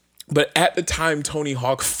 But at the time Tony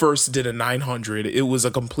Hawk first did a 900, it was a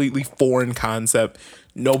completely foreign concept.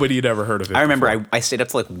 Nobody had ever heard of it. I remember before. I stayed up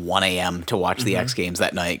to like 1 a.m. to watch the X Games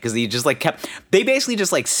that night because he just like they basically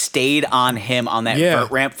just like stayed on him on that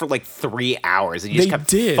vert ramp for like 3 hours and he just They kept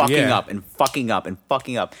did, fucking yeah. up and fucking up and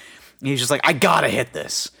fucking up. And he's just like, I gotta hit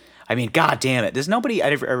this. I mean, god damn it. There's nobody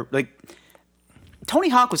I'd ever like. Tony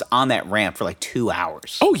Hawk was on that ramp for like 2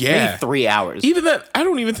 hours. Oh, yeah. Maybe 3 hours. Even that, I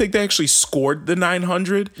don't even think they actually scored the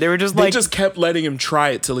 900. They were just they like- just kept letting him try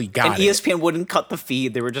it till he got and it. ESPN wouldn't cut the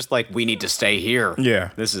feed. They were just like, we need to stay here.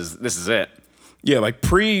 Yeah. This is it. Yeah, like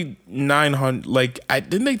pre 900. Like,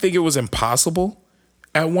 didn't they think it was impossible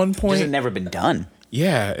at one This point? had never been done.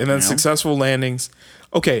 Yeah, and then successful landings.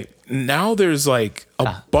 Okay, now there's like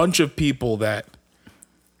a bunch of people that.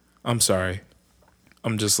 I'm sorry,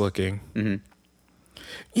 I'm just looking. Mm-hmm.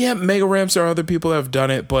 Yeah, mega ramps are other people that have done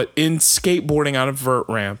it, but in skateboarding on a vert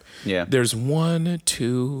ramp, there's 1,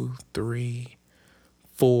 2, 3,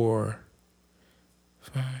 4,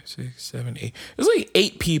 5, 6, 7, 8. There's like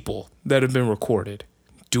 8 people that have been recorded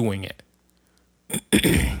doing it.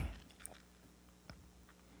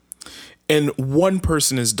 And one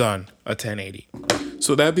person has done a 1080.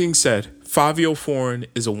 So that being said, Fabio Foreign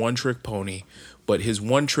is a one-trick pony, but his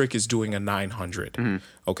one trick is doing a 900.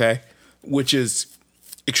 Okay? Which is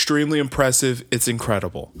extremely impressive. It's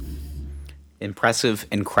incredible. Impressive,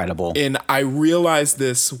 incredible. And I realized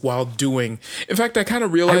this while doing... In fact, I kind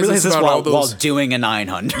of realized, I realized this about all while those... doing a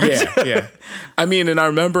 900. Yeah. I mean, and I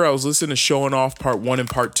remember I was listening to Showing Off Part 1 and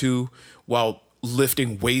Part 2 while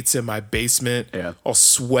lifting weights in my basement, all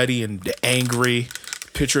sweaty and angry,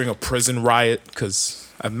 picturing a prison riot because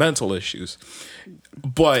I have mental issues.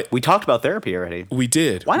 But we talked about therapy already. We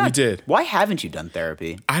did. Why not? We did. Why haven't you done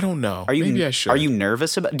therapy? I don't know. Are you, Maybe I should. Are you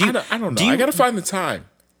nervous about? I don't know. I gotta find the time.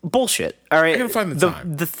 Bullshit. All right. I gotta find the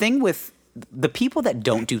time. The thing with the people that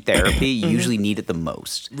don't do therapy usually need it the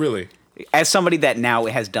most. Really? As somebody that now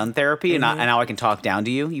has done therapy and now I can talk down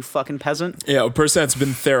to you, you fucking peasant. Yeah, a person that's been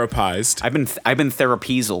therapized. I've been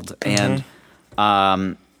therapized and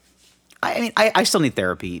I mean, I still need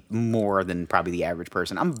therapy more than probably the average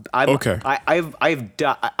person. I'm okay. I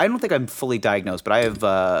don't think I'm fully diagnosed, but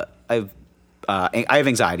I have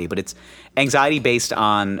anxiety, but it's anxiety based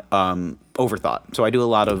on overthought. So I do a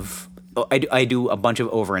lot of I do a bunch of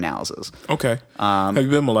overanalysis. Okay. Have you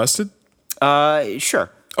been molested?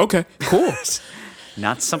 Sure. Okay. Cool.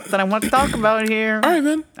 Not something I want to talk about here. All right,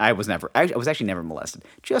 man. I was actually never molested.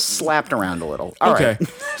 Just slapped around a little. All okay.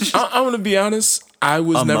 right. I'm gonna be honest. I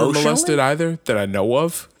was never Emotionally? molested either that I know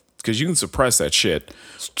of, because you can suppress that shit.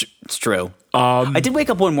 It's true. I did wake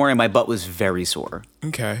up one morning, my butt was very sore.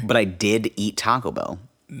 Okay. But I did eat Taco Bell.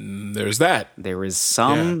 There's that. There is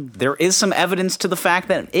some evidence to the fact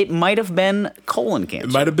that it might have been colon cancer.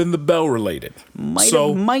 It might have been the bell related.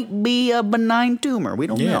 Might be a benign tumor. We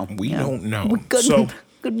don't know. We don't know. We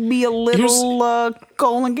could be a little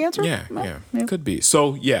colon cancer. Yeah. Could be.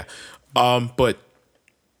 So yeah. But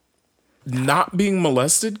not being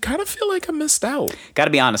molested, kind of feel like I missed out.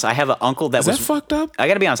 Gotta be honest, I have an uncle that was that fucked up? I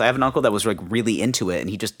gotta be honest, I have an uncle that was like really into it and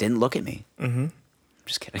he just didn't look at me. Mm-hmm.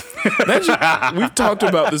 Just kidding. We've talked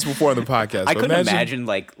about this before on the podcast. I couldn't imagine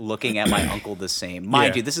like looking at my uncle the same.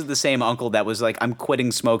 Mind you, this is the same uncle that was like, I'm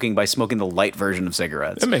quitting smoking by smoking the light version of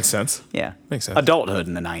cigarettes. It makes sense. Yeah. Makes sense. Adulthood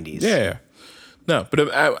in the 90s. Yeah. No, but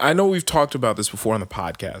I know we've talked about this before on the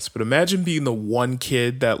podcast, but imagine being the one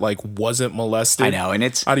kid that like wasn't molested. I know, and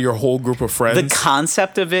it's out of your whole group of friends. The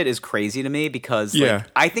concept of it is crazy to me because like, Yeah.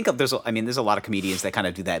 I think there's a lot of comedians that kind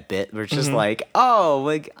of do that bit where it's just like, oh,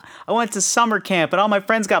 like I went to summer camp and all my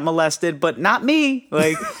friends got molested, but not me.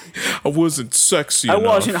 Like I wasn't sexy I enough.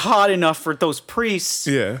 wasn't hot enough for those priests.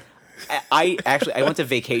 Yeah. I went to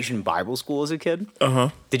vacation Bible school as a kid.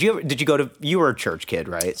 Did you go to, you were a church kid,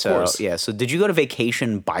 right? So course. yeah. So did you go to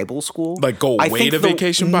vacation Bible school? Like go away to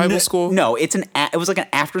vacation Bible school? No, it was like an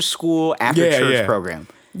after school, after church program.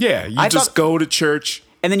 Yeah. You just go to church.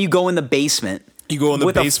 And then you go in the basement. You go in the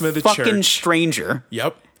with basement of the fucking church. stranger.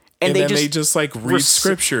 Yep. And then they just like read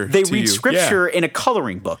scripture. They to read you. scripture in a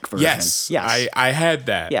coloring book version. Yes. Yes. I had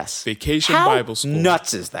that. Yes. Vacation How Bible school.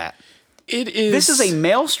 nuts is that? It is. This is a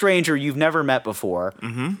male stranger you've never met before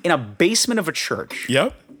in a basement of a church.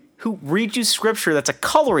 Yep. Who reads you scripture that's a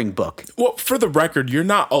coloring book. Well, for the record, you're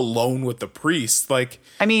not alone with the priest. Like,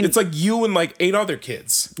 I mean, it's like you and like 8 other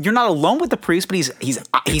kids. You're not alone with the priest, but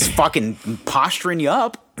he's fucking posturing you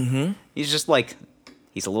up. Mm-hmm. He's just like,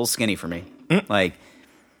 he's a little skinny for me. Like,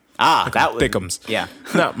 that was thickums. Yeah.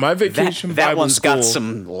 No, my vacation that Bible one's school. got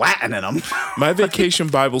some Latin in him. My vacation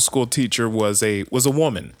Bible school teacher was a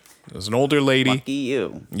woman. It was an older lady. Lucky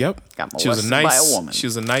you. Yep. Got She was molested by a woman. She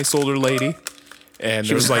was a nice older lady, and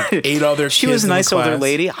there was like 8 other kids. She was a in the nice older class.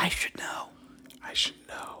 lady. I should know.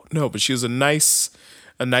 No, but she was a nice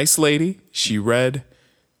lady. She read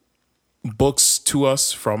books to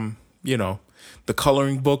us from, the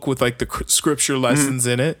coloring book with like the scripture lessons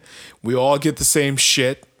in it. We all get the same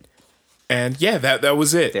shit. And yeah, that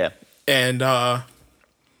was it. Yeah. And I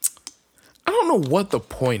don't know what the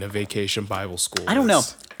point of vacation Bible school I don't know.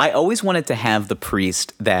 is. I always wanted to have the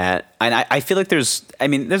priest that, and I feel like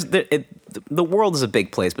the world is a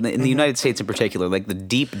big place, but in the United States in particular, like the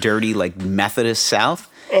deep, dirty, like Methodist South,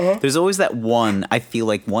 there's always that one, I feel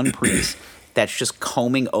like one priest that's just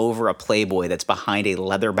combing over a Playboy that's behind a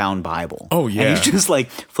leather-bound Bible. Oh, yeah. And he's just like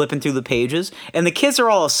flipping through the pages, and the kids are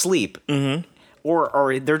all asleep. Mm-hmm.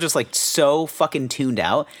 Or they're just like so fucking tuned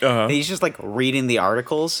out. And he's just like reading the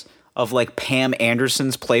articles of like Pam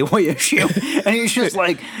Anderson's Playboy issue. And he's just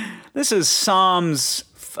like, this is Psalms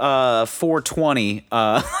 420.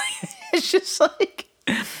 It's just like,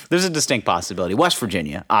 there's a distinct possibility. West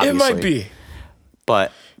Virginia, obviously. It might be.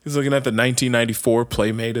 But He's looking at the 1994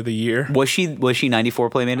 Playmate of the Year. was she 94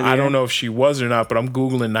 Playmate of the Year? I don't know if she was or not, but I'm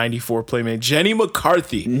Googling 94 Playmate. Jenny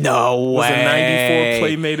McCarthy. No way. Was a 94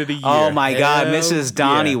 Playmate of the Year. Oh my God, Hell Mrs.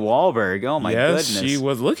 Donnie yeah. Wahlberg. Oh my Yes, goodness. she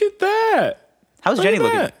was. Look at that. How's Look Jenny at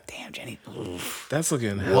looking? that. Damn, Jenny. Oof. That's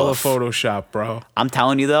looking hella Woof. Photoshop, bro. I'm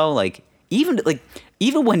telling you though, like even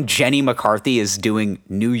when Jenny McCarthy is doing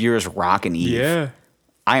New Year's Rockin' Eve, Yeah.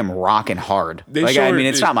 I am rocking hard. They Like show I her- mean,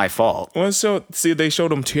 it's not my fault. Well, so see, they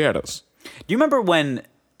showed them tears. Do you remember when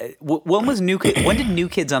was when did New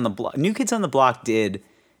Kids on the Block? New Kids on the Block did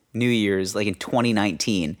New Year's like in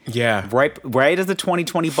 2019. Yeah. Right as the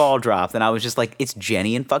 2020 ball dropped, and I was just like, it's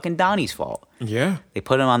Jenny and fucking Donnie's fault. Yeah. They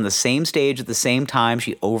put them on the same stage at the same time.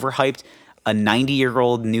 She overhyped a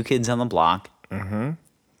 90-year-old New Kids on the Block. Mm-hmm.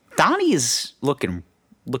 Donnie is looking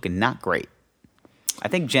not great. I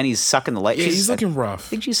think Jenny's sucking the life. Yeah, he's looking I rough.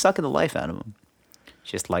 think she's sucking the life out of him.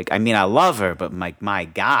 Just like, I mean, I love her, but my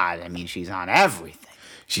God, I mean, she's on everything.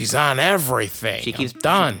 She's on everything. She keeps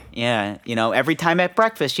done. Yeah, every time at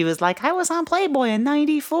breakfast, she was like, I was on Playboy in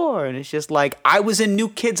 94. And it's just like, I was in New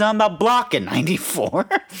Kids on the Block in 94.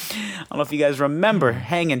 I don't know if you guys remember,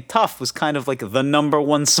 Hangin' Tough was kind of like the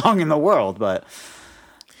 #1 song in the world, but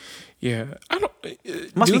Yeah, I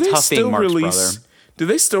don't. Must do be they tough being still Mark's release? brother. Do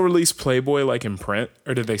they still release Playboy like in print,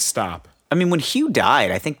 or did they stop? I mean, when Hugh died,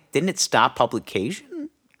 I think, didn't it stop publication?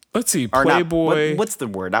 Let's see, Or not- Playboy. what's the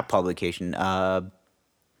word? Not publication.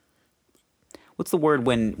 What's the word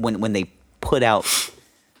when they put out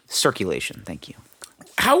circulation? Thank you.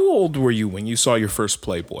 How old were you when you saw your first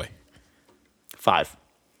Playboy? 5.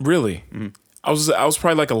 Really? Mm-hmm. I was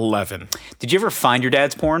probably like 11. Did you ever find your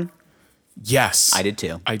dad's porn? Yes, I did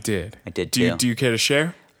too. I did. I did Do you, too. do you care to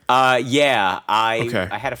share? Yeah. Okay.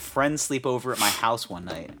 I had a friend sleep over at my house one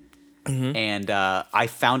night, and I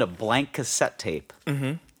found a blank cassette tape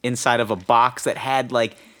inside of a box that had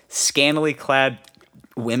like scantily clad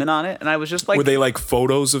women on it, and I was just like, Were they like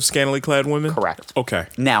photos of scantily clad women? correct. Okay.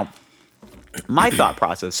 Now, my thought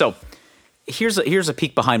process. So here's a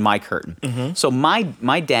peek behind my curtain. So my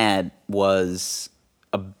dad was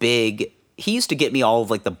a big. he used to get me all of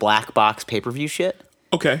like the black box pay-per-view shit.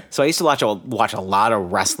 Okay. So I used to watch a lot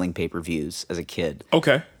of wrestling pay-per-views as a kid.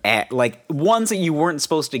 Okay. Like ones that you weren't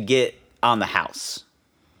supposed to get on the house.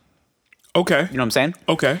 Okay. You know what I'm saying?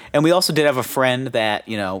 Okay. And we also did have a friend that,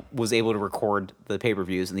 was able to record the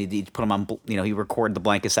pay-per-views, and he'd put them on, he recorded the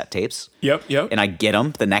blank cassette tapes. Yep. And I get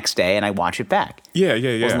them the next day, and I watch it back. Yeah.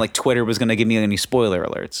 It wasn't like Twitter was going to give me any spoiler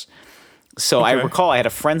alerts. So I recall I had a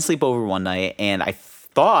friend sleep over one night, and I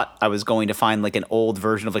thought I was going to find like an old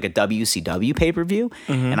version of like a WCW pay-per-view,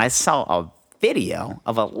 and I saw a video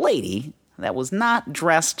of a lady that was not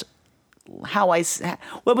dressed it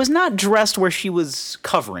was not dressed where she was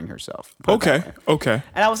covering herself. Okay. And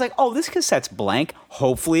I was like, oh, this cassette's blank.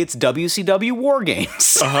 Hopefully it's WCW War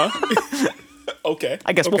Games. Okay.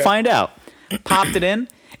 I guess we'll find out. Popped it in,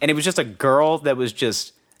 and it was just a girl that was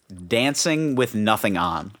just dancing with nothing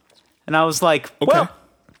on. And I was like, well,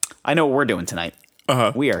 I know what we're doing tonight.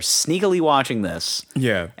 We are sneakily watching this.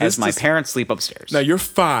 Yeah. As my parents sleep upstairs. Now you're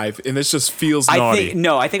 5, and this just feels naughty.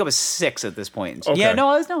 I think I was 6 at this point. Okay. Yeah,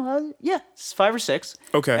 I was 5 or 6.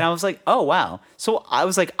 Okay. And I was like, oh wow. So I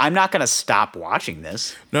was like, I'm not gonna stop watching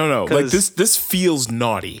this. No. Like this feels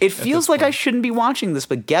naughty. It feels like I shouldn't be watching this,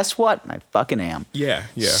 but guess what? I fucking am. Yeah.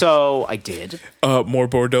 So I did. More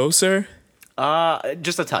Bordeaux, sir?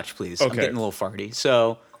 Just a touch, please. Okay. I'm getting a little farty.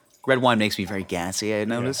 So red wine makes me very gassy, I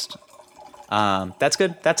noticed. That's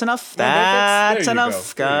good. That's enough. That's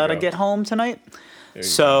enough. Gotta get home tonight.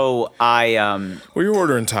 So I Well, you're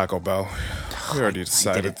ordering Taco Bell. We already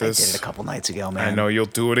decided this. I did it a couple nights ago, man. I know you'll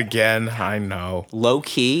do it again. I know. Low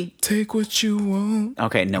key. Take what you want.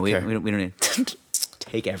 Okay, no, we don't need to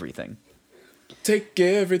take everything. Take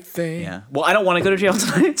everything. Yeah. Well, I don't want to go to jail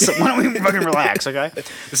tonight, so why don't we fucking relax, okay?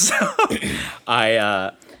 So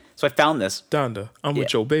I found this. Donda, I'm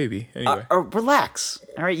with your baby. Anyway. Relax.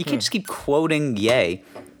 All right, you can't just keep quoting Ye.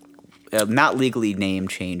 Not legally name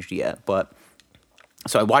changed yet, but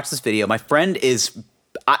so I watched this video. My friend is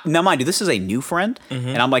now, mind you, this is a new friend,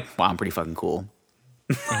 and I'm like, wow, I'm pretty fucking cool.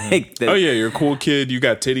 Oh yeah, you're a cool kid. You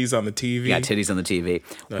got titties on the TV. You got titties on the TV.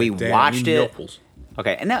 Like, we watched it. Yopples.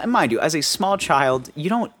 Okay, and now, mind you, as a small child, you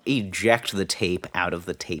don't eject the tape out of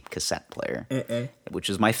the tape cassette player, which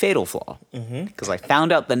is my fatal flaw. Because I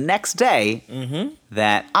found out the next day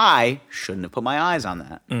that I shouldn't have put my eyes on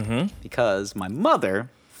that. Because my mother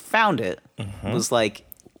found it, was like,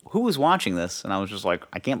 who was watching this? And I was just like,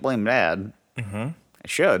 I can't blame Dad. I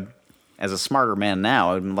should. As a smarter man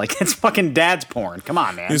now, I'm like, it's fucking Dad's porn. Come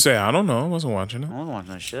on, man. You say, I don't know. I wasn't watching it. I wasn't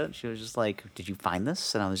watching that shit. She was just like, did you find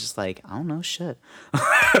this? And I was just like, I don't know shit.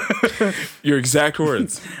 Your exact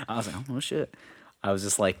words. I was like, I don't know shit. I was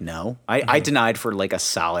just like, no. I denied for like a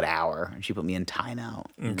solid hour, and she put me in timeout.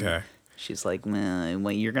 Okay. She's like, man,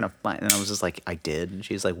 well, you're going to find... And I was just like, I did. And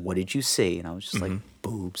she's like, what did you see? And I was just like,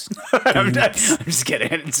 boobs. I'm just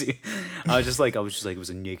kidding. I didn't see... I was just like, it was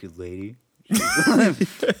a naked lady.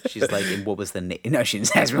 She's like, and what was the... No, she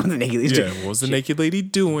didn't ask me what the naked lady doing. Yeah, what was the naked lady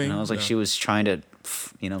doing? And I was like, she was trying to,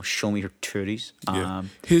 show me her titties. Yeah.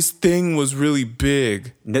 His thing was really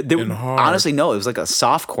big and hard. Honestly, no, it was like a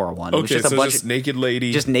softcore one. Okay, it was just a bunch of naked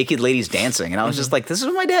lady. Just naked ladies dancing. And I was just like, this is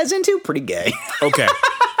what my dad's into? Pretty gay. Okay.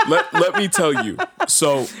 Let me tell you.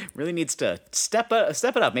 So really needs to step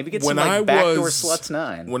it up. Maybe get some like backdoor sluts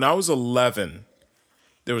 9. When I was 11,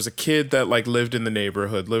 there was a kid that like lived in the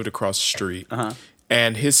neighborhood, lived across the street,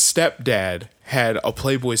 and his stepdad had a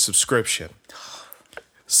Playboy subscription.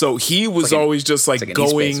 So he was always just like an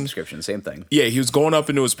going subscription, same thing. Yeah, he was going up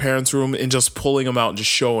into his parents' room and just pulling them out and just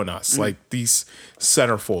showing us like these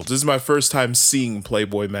centerfolds. This is my first time seeing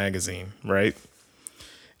Playboy magazine, right?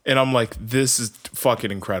 And I'm like, this is fucking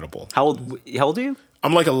incredible. How old are you?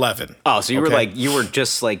 I'm like 11. Oh, so you were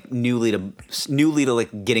just like newly to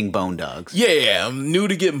like getting bone dogs. Yeah, I'm new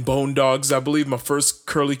to getting bone dogs. I believe my first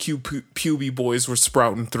curly puby boys were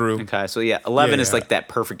sprouting through. Okay, so 11 is like that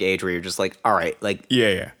perfect age where you're just like, all right, like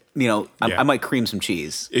yeah. I might cream some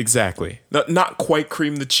cheese. Exactly. Not quite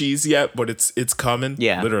cream the cheese yet, but it's coming.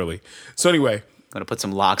 Yeah, literally. So anyway, I'm gonna put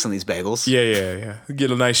some locks on these bagels. Yeah. Get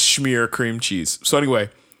a nice smear of cream cheese. So anyway.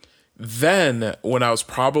 Then, when I was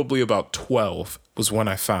probably about 12, was when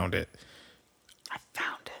I found it. I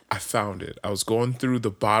found it. I was going through the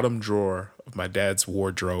bottom drawer of my dad's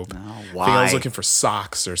wardrobe. Oh, I why? think I was looking for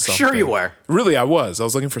socks or something. Sure you were. Really, I was. I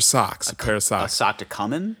was looking for socks. A pair of socks. A sock to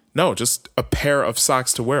come in? No, just a pair of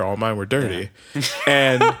socks to wear. All mine were dirty. Yeah.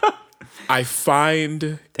 And I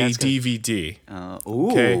find a DVD.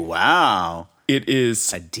 Okay. Wow. It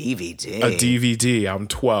is a DVD. A DVD. I'm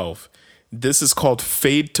 12. This is called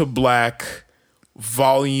Fade to Black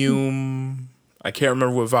Volume. I can't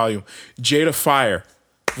remember what volume. Jada Fire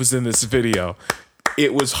was in this video.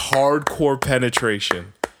 It was hardcore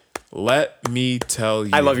penetration. Let me tell you.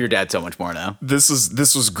 I love your dad so much more now. This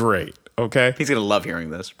was great. Okay. He's gonna love hearing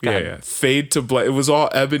this. Go ahead. Yeah. Fade to black. It was all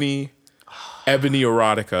ebony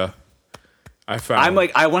erotica. I found. I'm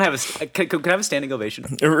like, I want to have a. Can I have a standing ovation?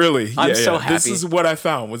 Really? I'm so happy. This is what I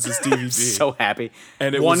found was this DVD. So happy.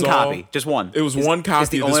 And it one was copy, just one. It was one copy.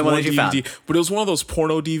 It's the of only this one one that you DVD, found. but it was one of those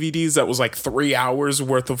porno DVDs that was like 3 hours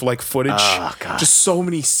worth of like footage. Oh, God. Just so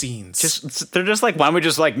many scenes. They're just like, why don't we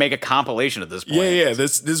just like make a compilation at this point? Yeah.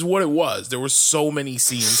 This is what it was. There were so many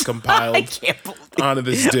scenes compiled I can't believe onto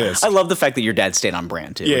this disc. I love the fact that your dad stayed on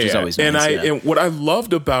brand too, which is always nice. And what I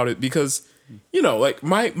loved about it, because like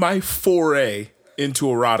my foray into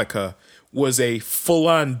erotica was a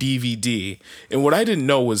full-on DVD, and what I didn't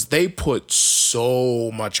know was they put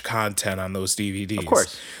so much content on those DVDs. Of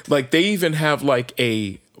course. Like they even have like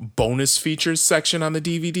a bonus features section on the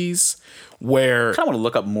DVDs where I kind of want to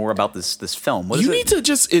look up more about this film. What is you it? need to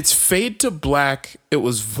just, it's Fade to Black. It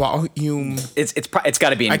was volume. It's got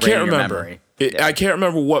to be I ingrained can't in your remember. memory. I can't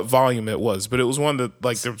remember what volume it was, but it was one that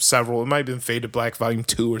like there were several. It might have been Fade to Black Volume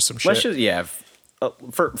 2 or some shit. Let's just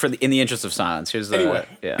in the interest of silence. Here's Anyway.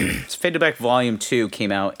 It's Fade to Black Volume 2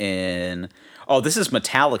 came out in. Oh, this is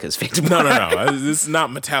Metallica's Fade to Black. No. This is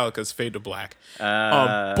not Metallica's Fade to Black.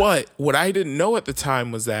 But what I didn't know at the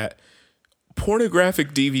time was that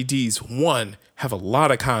pornographic DVDs, one, have a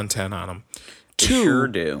lot of content on them. Two, They sure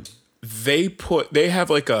do. They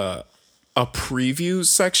have like a preview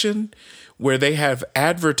section where they have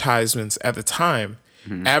advertisements at the time.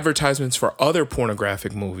 Advertisements for other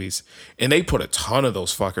pornographic movies, and they put a ton of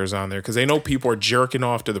those fuckers on there because they know people are jerking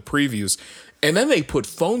off to the previews, and then they put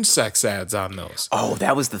phone sex ads on those. Oh,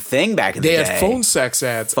 that was the thing back in the day. They had phone sex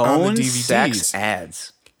ads on the DVDs. Sex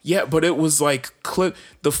ads. Yeah, but it was like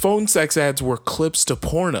the phone sex ads were clips to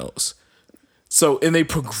pornos. So, and they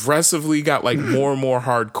progressively got like more and more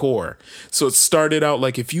hardcore. So it started out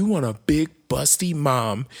like, if you want a big busty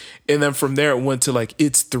mom, and then from there it went to like,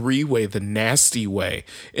 it's 3-way, the nasty way.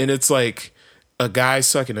 And it's like a guy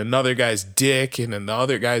sucking another guy's dick, and then the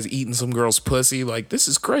other guy's eating some girl's pussy. Like, this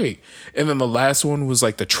is great. And then the last one was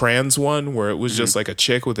like the trans one, where it was just like a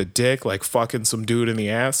chick with a dick, like fucking some dude in the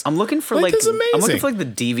ass. I'm looking for This is amazing. I'm looking for like the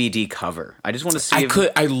DVD cover. I just want to see.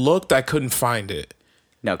 I looked, I couldn't find it.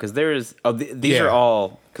 No, because these are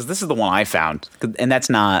all, because this is the one I found, and that's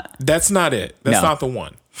not. That's not it. That's not the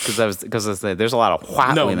one. Because there's a lot of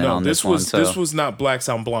hot women on this one. So. This was not Blacks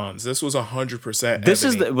on Blondes. This was 100%. This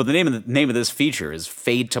ebony. is the name of this feature is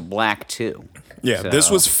Fade to Black 2. Yeah,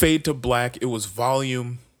 this was Fade to Black. It was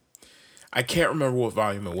volume. I can't remember what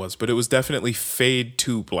volume it was, but it was definitely Fade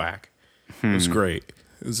to Black. It was great.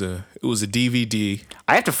 It was a DVD.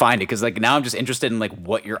 I have to find it because like now I'm just interested in like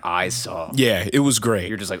what your eyes saw. Yeah, it was great.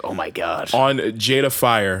 You're just like, oh my god. On Jada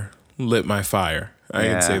Fire lit my fire. I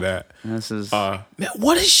didn't say that. This is man,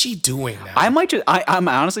 what is she doing now? I'm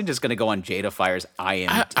honestly just gonna go on Jada Fire's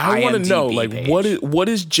IMDb. I want to know like page. what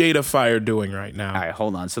is Jada Fire doing right now? All right,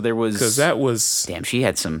 hold on. So there was Because that was damn. She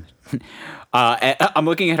had some. I'm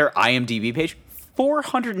looking at her IMDb page.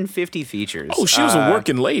 450 features. Oh, she was a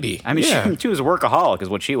working lady. I mean, yeah. she was a workaholic, is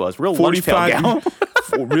what she was. Real lunch pail gal.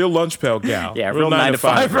 Real lunch pail gal. Yeah, real 9 to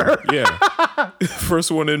 5-er. Yeah.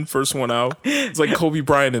 First one in, first one out. It's like Kobe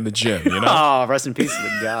Bryant in the gym, you know? Oh, rest in peace to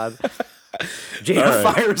the god. Jada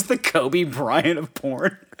Fire is the Kobe Bryant of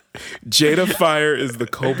porn. Jada Fire is the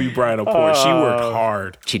Kobe Bryant of porn. She worked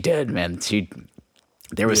hard. She did, man.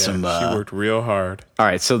 There was some. She worked real hard. All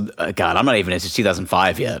right, so God, I'm not even into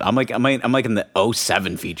 2005 yet. I'm like in the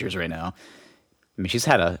 07 features right now.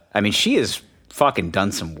 I mean, she has fucking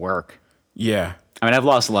done some work. Yeah. I mean, I've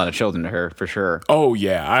lost a lot of children to her for sure. Oh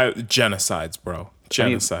yeah, genocides, bro.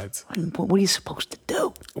 Genocides. I mean, what are you supposed to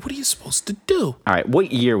do? What are you supposed to do? All right,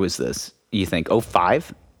 what year was this? You think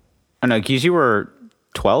 05? I know, because you were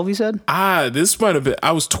 12, you said? This might have been,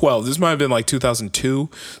 I was 12. This might have been like 2002.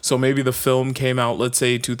 So maybe the film came out, let's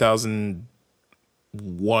say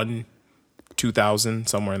 2001, 2000,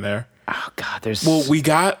 somewhere in there. Oh God, Well, we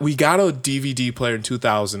got a DVD player in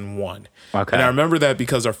 2001. Okay. And I remember that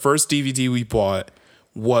because our first DVD we bought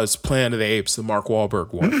was Planet of the Apes, the Mark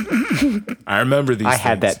Wahlberg one. I remember these I things.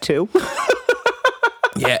 had that too.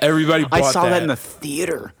 Yeah, everybody bought that. I saw that in the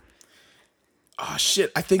theater. Oh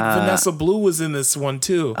shit, I think Vanessa Blue was in this one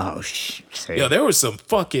too. Oh shit. Yo, there were some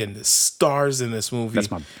fucking stars in this movie.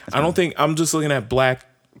 I'm just looking at black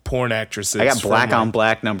porn actresses. I got Black on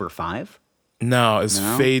Black number 5. No, it's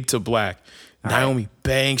Fade to Black. Naomi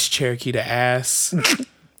Banks, Cherokee to Ass.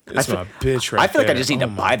 It's my bitch right I feel like I there. just need to Oh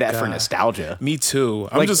my buy that for God. nostalgia. Me too.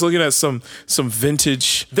 I'm Like- just looking at some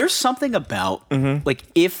vintage There's something about like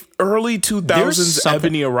if early 2000s something-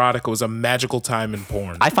 ebony erotica was a magical time in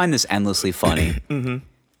porn. I find this endlessly funny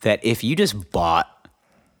that if you just bought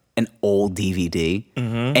an old DVD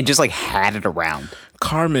and just like had it around.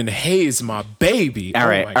 Carmen Hayes, my baby. All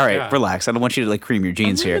right, my all right, God. relax. I don't want you to like cream your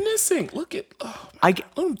jeans here. Reminiscing. Look at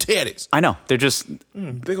them titties. I know they're just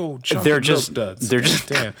Big old chunky They're milk just- duds. they're just-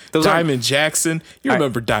 damn. those aren't- Diamond Jackson. You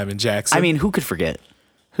remember Diamond Jackson? I mean, who could forget?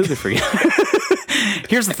 Who could forget?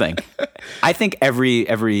 Here's the thing. I think every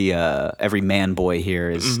man boy here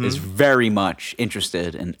is very much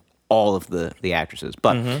interested in all of the actresses.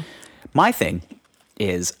 But my thing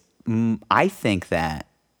is, I think that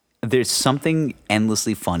there's something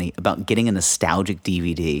endlessly funny about getting a nostalgic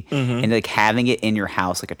DVD and like having it in your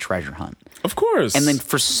house like a treasure hunt. of course. And then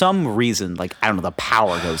for some reason, like I don't know, the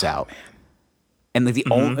power goes out, and like the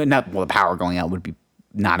only the power going out would be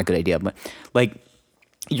not a good idea, but like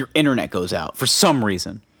your internet goes out for some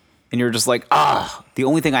reason, and you're just like, the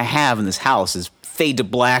only thing I have in this house is Fade to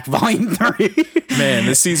Black Volume 3. Man,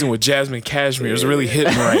 this season with Jasmine Cashmere is really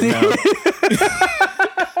hitting right now.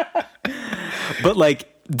 But like,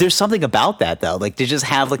 there's something about that though. Like to just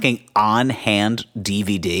have like an on-hand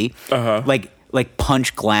DVD, like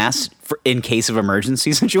punch glass for in case of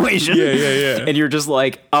emergency situation. Yeah. And you're just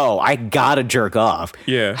like, oh, I gotta jerk off.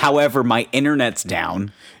 Yeah. However, my internet's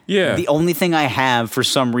down. Yeah. The only thing I have for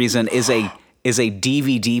some reason is a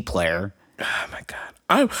DVD player. Oh my God.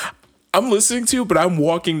 I'm listening to you, but I'm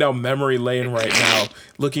walking down memory lane right now,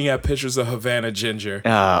 looking at pictures of Havana Ginger.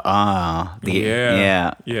 Yeah.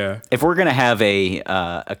 If we're gonna have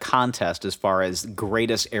a contest as far as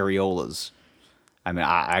greatest areolas, I mean,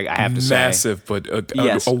 I have to say, Massive, but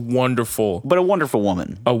Yes. a wonderful, but a wonderful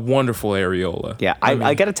woman. areola. Yeah,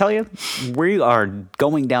 I got to tell you, we are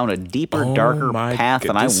going down a deeper, darker my path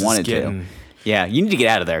than I this is wanted getting- to. Yeah, you need to get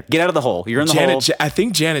out of there. Get out of the hole. You're in the hole. I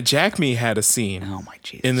think Janet Jackme had a scene. Oh my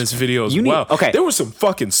Jesus! In this video as You need- well. okay. There were some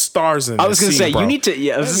fucking stars in this I was going to scene, say bro. you need to.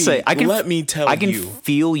 Yeah, I was going to say I can. Let me tell I can you.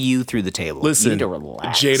 feel you through the table. Listen, you need to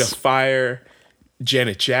relax. Jada Fire,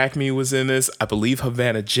 Janet Jackme was in this. I believe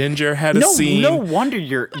Havana Ginger had a scene. No wonder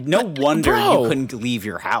you Bro. couldn't leave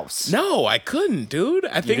your house. No, I couldn't, dude.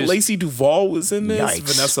 I think just- Lacey Duvall was in this.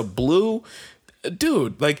 Yikes. Vanessa Blue.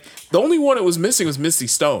 Dude, like the only one it was missing was Misty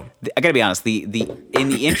Stone. I gotta be honest. The in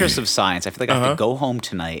the interest of science, I feel like I have to go home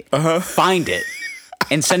tonight, find it,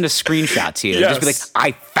 and send a screenshot to you. Yes. Just be like,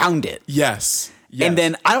 I found it. Yes. And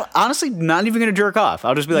then I don't, honestly not even gonna jerk off.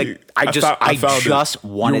 I'll just be like, I found just it.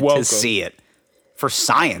 wanted You're welcome. to see it for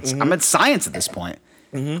science. I'm at science at this point.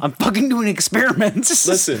 I'm fucking doing experiments.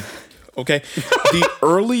 Listen, okay. The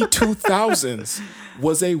early 2000s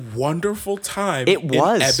was a wonderful time. It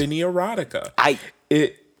was. in ebony erotica.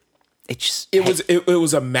 It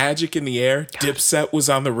was a magic in the air. Dipset was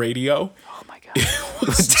on the radio. Oh my god.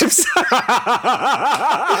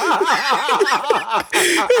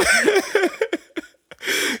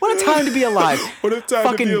 What a time to be alive. What a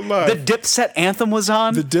time to be alive. The Dipset anthem was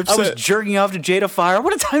on. The Dipset- I was jerking off to Jada Fire.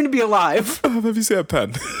 What a time to be alive. Let me see that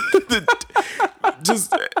pen.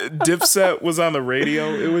 Just Dipset was on the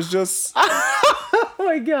radio. It was just Oh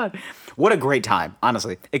my god. What a great time.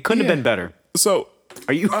 Honestly. It couldn't have been better. so.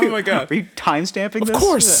 Are you? Oh my god! Are you time stamping this? Of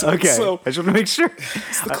course. Okay. So- I just want to make sure.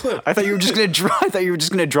 It's the clip. I thought you were just gonna draw. I thought you were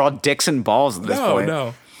just gonna draw dicks and balls at this point.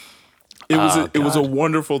 No. It was a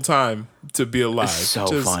wonderful time to be alive. So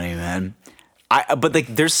Just- funny, man. But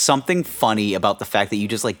like, there's something funny about the fact that you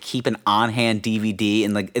just like keep an on-hand DVD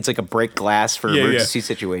and like it's like a break glass for emergency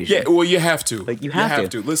situation. Yeah, well, you have to. Like, you have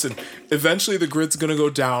to. Listen, eventually the grid's gonna go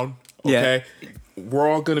down. Yeah. Okay, we're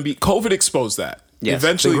all gonna be. COVID exposed that. Yes,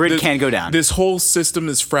 Eventually, the grid can go down. This whole system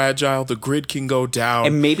is fragile. The grid can go down,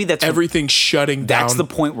 And maybe that's- everything's shutting down. That's the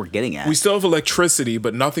point we're getting at. We still have electricity,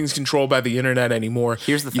 but nothing's controlled by the internet anymore.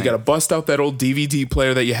 Here's the thing. You got to bust out that old DVD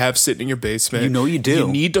player that you have sitting in your basement. You know you do. You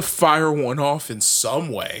need to fire one off in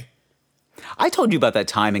some way. I told you about that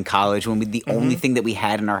time in college when the only thing that we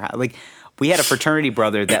had in our house, like we had a fraternity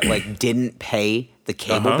brother that like didn't pay the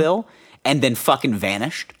cable bill and then fucking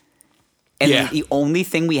vanished. And Yeah. the only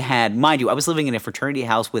thing we had, mind you, I was living in a fraternity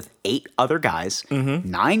house with 8 other guys,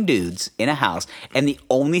 9 dudes in a house, and the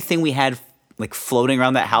only thing we had like floating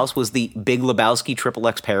around that house was the Big Lebowski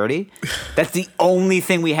XXX parody. That's the only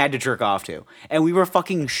thing we had to jerk off to, and we were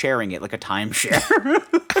fucking sharing it like a timeshare.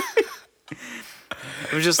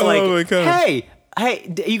 It was just like, Oh my God. hey, are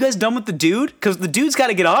you guys done with the dude? Because the dude's got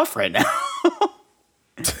to get off right now.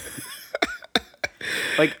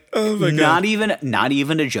 Like, not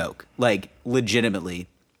even a joke. Like, legitimately,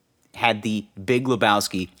 had the Big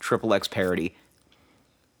Lebowski XXX parody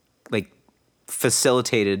like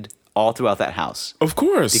facilitated all throughout that house. Of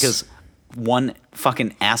course. Because one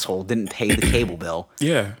fucking asshole didn't pay the cable bill.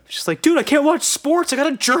 Yeah. It's just like, dude, I can't watch sports. I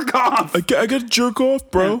gotta jerk off. I gotta jerk off,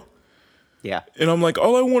 bro. Yeah. And I'm like,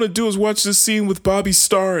 all I want to do is watch this scene with Bobby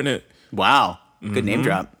Starr in it. Wow. Good name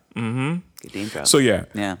drop. Mm-hmm. Good name drop. So yeah.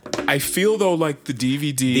 Yeah. I feel though like the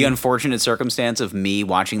DVD. The unfortunate circumstance of me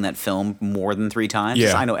watching that film more than 3 times.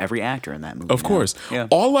 Yeah. I know every actor in that movie. Of course. Yeah.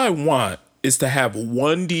 All I want is to have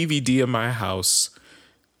one DVD in my house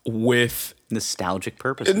with Nostalgic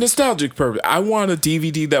purposes. a nostalgic purpose. I want a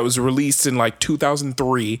DVD that was released in like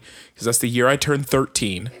 2003 because that's the year I turned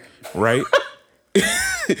 13, right?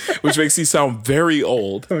 Which makes me sound very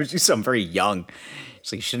old. You sound very young.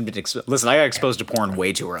 It's like you shouldn't have been listen, I got exposed to porn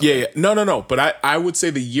way too early. Yeah. No. But I would say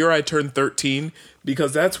the year I turned 13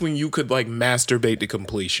 because that's when you could like masturbate to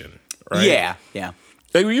completion, right? Yeah. Yeah.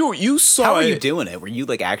 Like you saw How were you it. doing it? Were you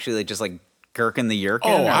like actually like just like gherking the yerkin?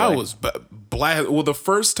 Oh, or, I like- was blast. Well, the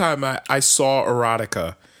first time I saw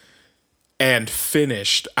erotica and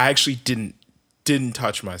finished, I actually didn't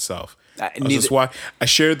touch myself. I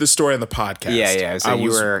shared the story on the podcast. Yeah. So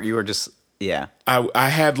you were just I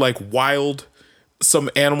had like some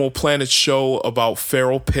Animal Planet show about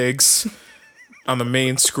feral pigs on the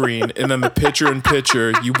main screen, and then the Picture in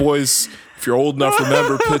Picture. You boys, if you're old enough,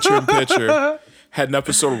 remember Picture in Picture. Had an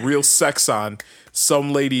episode of Real Sex on.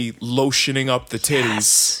 Some lady lotioning up the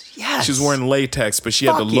titties. Yes. She was wearing latex, but she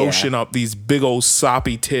had to Fuck yeah. lotion up these big old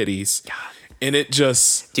soppy titties. God. And it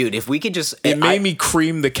just... Dude, if we could just... It made me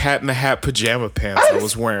cream the Cat in the Hat pajama pants I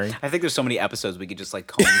was wearing. I think there's so many episodes we could just like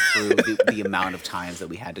comb through the amount of times that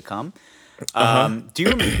we had to come. Do you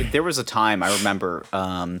remember... There was a time I remember...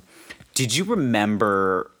 did you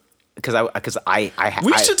remember... Because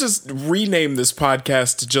We should just rename this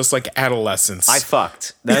podcast to just like adolescence. I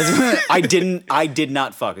fucked. I did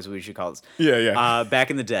not fuck is what we should call this. Yeah.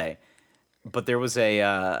 Back in the day. But there was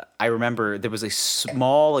I remember there was a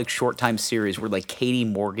small like short time series where like Katie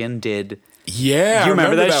Morgan did. Yeah. Do you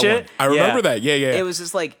remember that shit? One. I remember that. Yeah. It was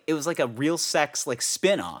just like a Real Sex like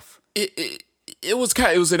spin-off. It was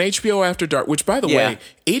an HBO After Dark, which by the way,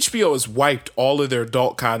 HBO has wiped all of their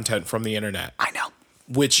adult content from the internet. I know.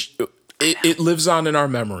 Which it lives on in our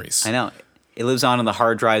memories. I know. It lives on in the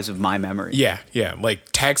hard drives of my memory. Yeah. Like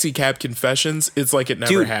Taxi Cab Confessions, it's like it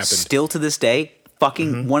never Dude, happened. Still to this day,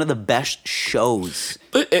 fucking one of the best shows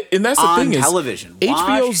And that's the on thing television. is,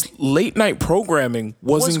 HBO's late night programming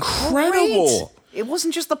was incredible. Great. It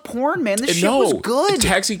wasn't just the porn, man. This shit was good.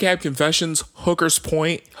 Taxi Cab Confessions, Hooker's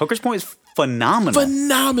Point. Hooker's Point is phenomenal.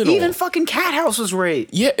 Even fucking Cat House was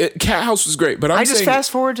great. Yeah, Cat House was great, but I just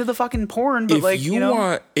fast forward to the fucking porn. But if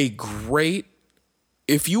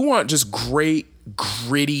if you want just great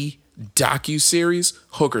gritty docuseries,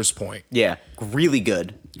 Hooker's Point. Yeah, really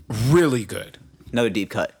good. Really good. Another deep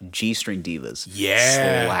cut. G-string divas.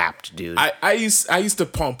 Yeah, slapped, dude. I used to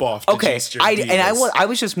pump off. The G-string divas. And I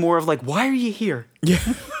was just more of like, why are you here? Yeah.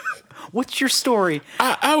 What's your story?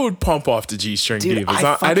 I would pump off to G-string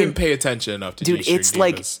divas. I didn't pay attention enough to G-string divas. Dude, it's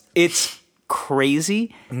like it's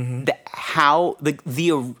crazy how the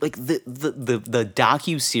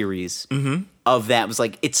docu-series of that was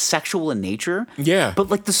like it's sexual in nature. Yeah. But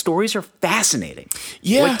like the stories are fascinating.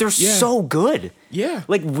 Yeah. Like they're so good. Yeah.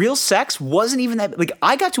 Like Real Sex wasn't even that like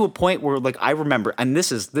I got to a point where like I remember, and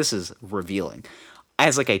this is revealing,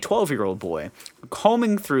 as like a 12-year-old boy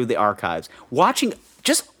combing through the archives, watching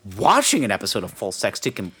an episode of Real Sex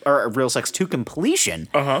to completion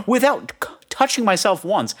without touching myself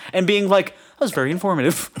once and being like, that was very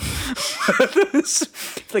informative.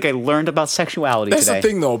 Like I learned about sexuality That's today. the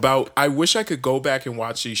thing though about I wish I could go back and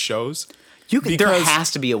watch these shows. There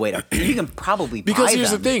has to be a way to you can probably because buy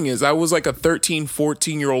here's them. the thing is I was like a 13,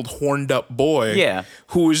 14-year-old horned up boy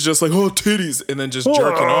who was just like, oh, titties, and then just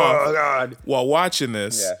jerking off while watching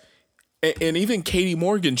this. Yeah. And even Katie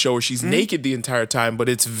Morgan show where she's naked the entire time, but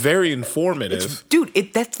it's very informative. Dude,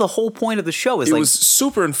 that's the whole point of the show. It was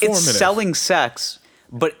super informative. It's selling sex,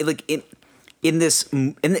 but like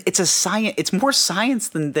it's a science. It's more science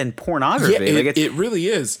than pornography. Yeah, it really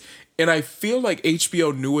is. And I feel like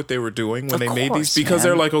HBO knew what they were doing when they made these because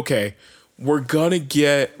they're like, okay, we're gonna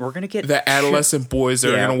get the adolescent boys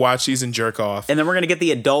that are gonna watch these and jerk off, and then we're gonna get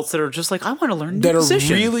the adults that are just like, I want to learn that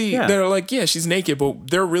position. Are really that are like, yeah, she's naked, but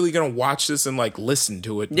they're really gonna watch this and like listen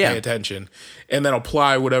to it, and pay attention, and then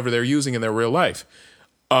apply whatever they're using in their real life.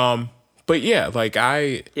 But yeah, like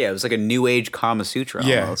it was like a new age Kama Sutra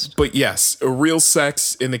almost. But yes, a Real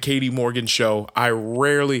Sex in the Katie Morgan show.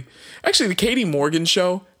 The Katie Morgan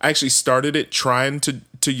show, I actually started it trying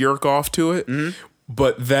to yerk off to it.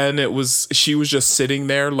 but then she was just sitting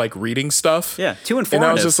there like reading stuff. Yeah, too informative. And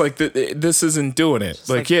I was just like, this isn't doing it.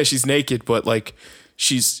 Like, yeah, she's naked, but like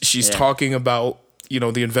she's talking about, you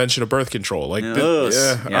know, the invention of birth control. Like, all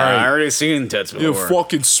right. I already seen tits before. You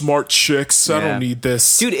fucking smart chicks. I don't need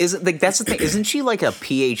this. Dude, isn't like that's the thing? Isn't she like a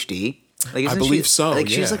PhD? Like, I believe so. Like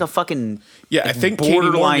she's like a fucking I think Katie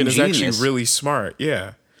Morgan is actually really smart.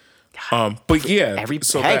 Yeah. But yeah,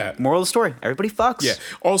 moral of the story: everybody fucks. Yeah.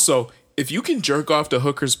 Also, if you can jerk off to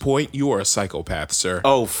Hooker's point, you are a psychopath, sir.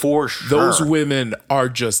 Oh, for sure. Those women are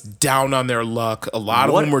just down on their luck. A lot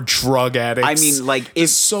of them were drug addicts. I mean, like,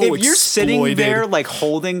 if you're sitting there, like,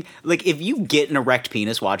 holding, like, if you get an erect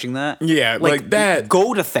penis watching that, like that,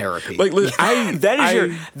 go to therapy. Like,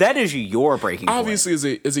 that is your breaking point.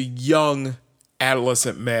 Obviously, as a young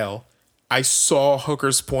adolescent male, I saw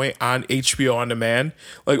Hooker's Point on HBO On Demand.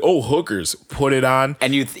 Like, oh, Hookers, put it on.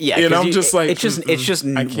 And and I'm just like, it's just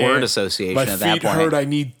word association at that point. My feet hurt. I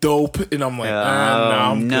need dope, and I'm like,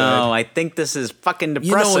 I'm good. I think this is fucking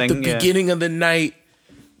depressing. You know, at the beginning of the night,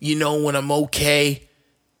 you know, when I'm okay,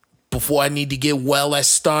 before I need to get well, I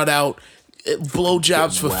start out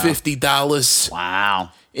blowjobs for $50.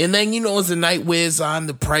 Wow. And then, you know, as the night wears on,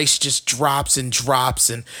 the price just drops and drops,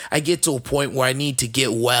 and I get to a point where I need to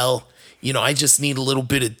get well. You know, I just need a little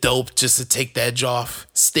bit of dope just to take the edge off,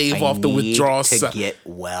 stave off the withdrawal. Get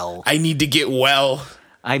well. I need to get well.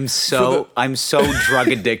 I'm so drug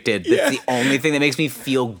addicted. That's the only thing that makes me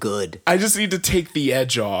feel good. I just need to take the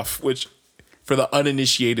edge off, which for the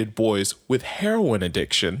uninitiated boys with heroin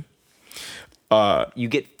addiction, you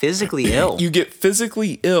get physically ill. You get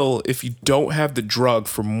physically ill if you don't have the drug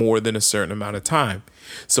for more than a certain amount of time.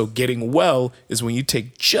 So getting well is when you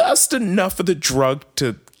take just enough of the drug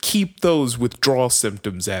to keep those withdrawal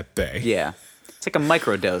symptoms at bay. Yeah. It's like a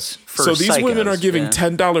microdose for So these psychos. women are giving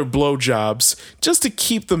 $10 blowjobs just to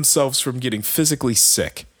keep themselves from getting physically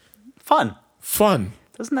sick. Fun.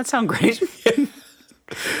 Doesn't that sound great?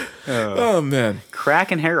 Oh, man.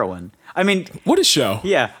 Crack and heroin. I mean, what a show.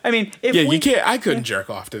 Yeah. I mean, you can't. I couldn't jerk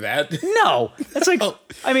off to that. No. It's like,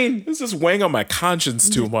 I mean, this is weighing on my conscience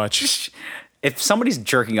too much. If somebody's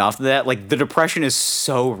jerking off to that, like, the depression is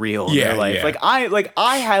so real in their life. Yeah. Like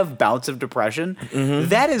I have bouts of depression. Mm-hmm.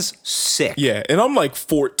 That is sick. Yeah, and I'm like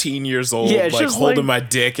 14 years old, like holding my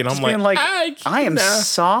dick, and I'm like I am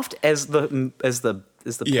soft as the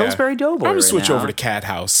Pillsbury Doughboy. I'm gonna switch over to Cat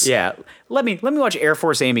House. Yeah, let me watch Air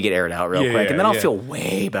Force Amy get aired out real quick, and then I'll feel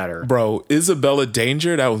way better. Bro, Isabella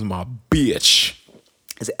Danger, that was my bitch.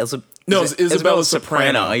 Is it Isabella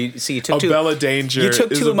Soprano. You took Bella Danger. You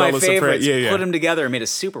took two of my favorites, yeah. put them together, and made a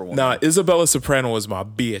super one. Nah, Isabella Soprano was my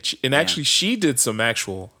bitch, and actually, she did some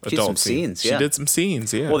actual adult scenes. Yeah. She did some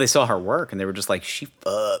scenes. Yeah. Well, they saw her work, and they were just like, she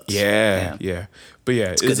fucks. Yeah. But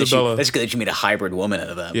yeah, it's Isabella. That's good that you made a hybrid woman out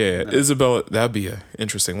of that. Yeah, Isabella. That'd be an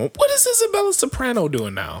interesting one. What is Isabella Soprano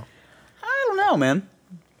doing now? I don't know, man.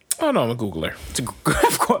 Oh no, I'm gonna Google her.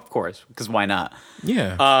 Of course, because why not?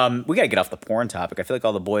 Yeah. We gotta get off the porn topic. I feel like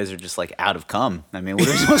all the boys are just like out of cum. I mean, what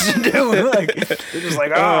are we supposed to do? Like, they're just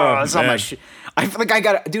like, that's not my shit. I feel like I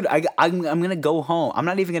gotta, dude. I'm gonna go home. I'm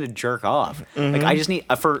not even gonna jerk off. Mm-hmm. Like, I just need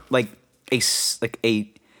for like a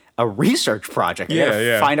research project. I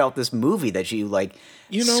gotta find out this movie that you like.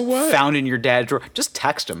 You know what? Found in your dad's drawer. Just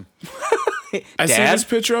text him. I see this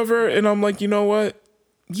picture of her, and I'm like, you know what?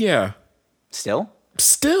 Yeah.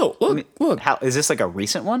 Still, look. How is this, like a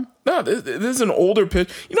recent one? No, this is an older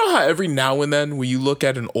picture. You know how every now and then when you look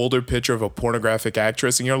at an older picture of a pornographic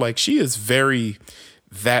actress and you're like, she is very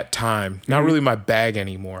that time, not really my bag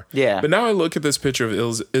anymore. Yeah. But now I look at this picture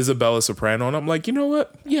of Isabella Soprano and I'm like, you know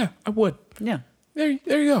what? Yeah, I would. Yeah. There you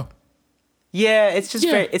go. Yeah, it's just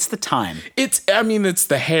it's the time. It's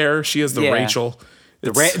the hair. She has the Rachel.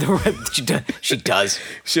 She does.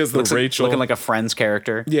 She has the Rachel. Looking like a Friends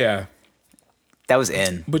character. Yeah. That was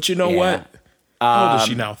in. But you know what? How old is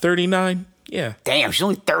she now? 39? Yeah. Damn, she's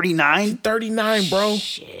only 39? She's 39, bro.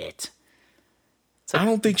 Shit. I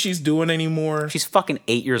don't think she's doing anymore. She's fucking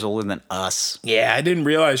 8 years older than us. Yeah, I didn't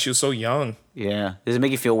realize she was so young. Yeah. Does it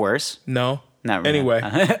make you feel worse? No. Not really. Anyway,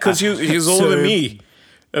 because she was older than me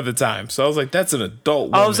at the time. So I was like, that's an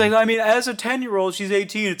adult woman. I was like, I mean, as a 10-year-old, she's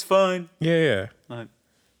 18. It's fine. Yeah. But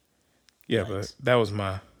that was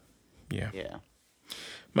my... Yeah.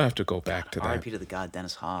 Might have to go back to that. R.I.P. to the god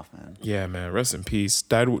Dennis Hoff, man. Yeah, man. Rest in peace.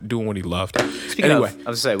 Died doing what he loved. Speaking of, I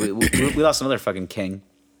was saying, we lost another fucking king.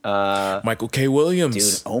 Michael K.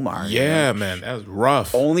 Williams. Dude, Omar. Yeah, man. That was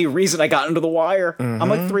rough. Only reason I got into The Wire. I'm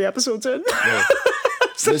like 3 episodes in. Yeah.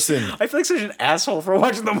 Listen. I feel like such an asshole for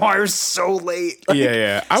watching The Wire so late. Like,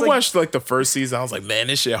 yeah. I watched like the first season. I was like, man,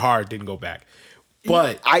 this shit hard. Didn't go back.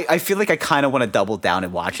 But I feel like I kind of want to double down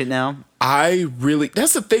and watch it now.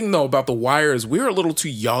 that's the thing though about The Wire is we were a little too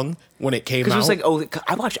young when it came out. Because it was like,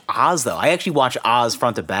 I watched Oz though. I actually watched Oz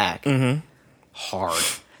front to back. Hard.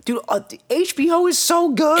 Dude, HBO is so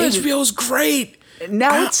good. HBO is great.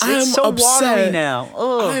 Now it's so watery now.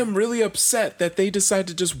 Ugh. I am really upset that they decided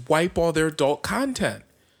to just wipe all their adult content.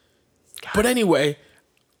 God. But anyway,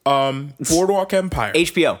 Boardwalk Empire.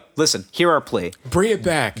 HBO, listen, hear our plea. Bring it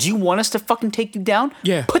back. Do you want us to fucking take you down?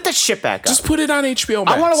 Yeah. Put that shit back up. Just put it on HBO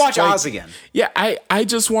Max. I want to watch Oz again. Yeah, I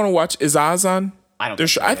just want to watch. Is Oz on? I don't think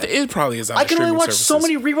so, it probably is on. I can only watch so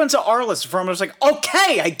many reruns of Arliss from. I was like,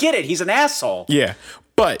 okay, I get it. He's an asshole. Yeah,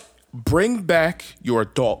 but bring back your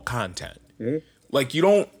adult content. Like you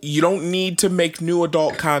don't need to make new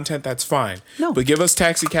adult content. That's fine. No, but give us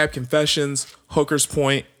Taxi Cab Confessions, Hookers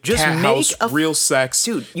Point, just Cat House, Real Sex,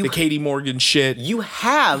 dude. The Katie Morgan shit. You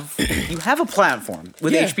have a platform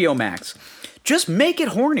with HBO Max. Just make it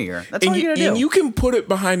hornier. That's all you gotta do. And you can put it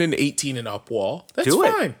behind an 18 and up wall. That's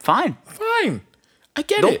fine. Fine. I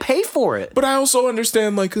get it. They'll pay for it. But I also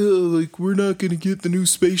understand, like we're not gonna get the new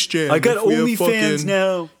Space Jam. I got OnlyFans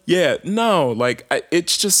now. Yeah, no, like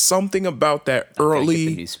it's just something about that early. Get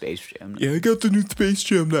the new Space Jam. Yeah, I got the new Space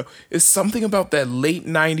Jam now. It's something about that late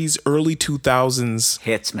 '90s, early 2000s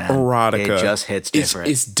hits, man. Erotica. It just hits different.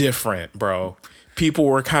 It's different, bro. People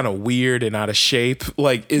were kind of weird and out of shape.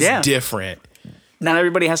 Like it's different. Not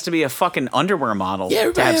everybody has to be a fucking underwear model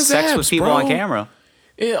to have sex abs, with people bro. on camera.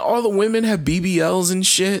 Yeah, all the women have BBLs and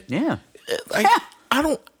shit. Yeah. Like,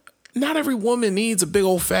 not every woman needs a big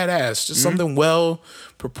old fat ass. Just something well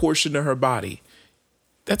proportioned to her body.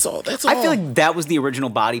 That's all. I feel like that was the original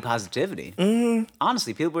body positivity.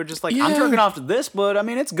 Honestly, people were just like, I'm jerking off to this, but I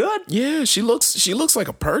mean, it's good. Yeah, she looks like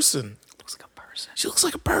a person. She looks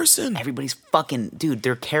like a person. Everybody's fucking, dude,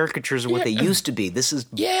 their caricatures are what they used to be. This is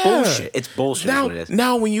bullshit. It's bullshit now, is what it is.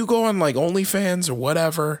 Now, when you go on like OnlyFans or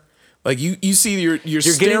whatever, like you see your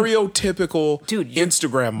stereotypical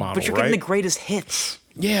Instagram model, but you're getting the greatest hits.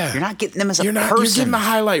 Yeah. You're not getting them as a person. You're getting the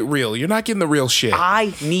highlight reel. You're not getting the real shit.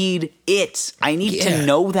 I need it. I need to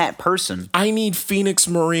know that person. I need Phoenix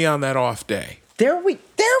Marie on that off day. There we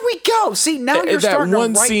go. See, now you're starting that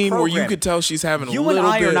one to write scene program. where you could tell she's having a little bit. You and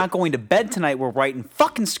I are not going to bed tonight. We're writing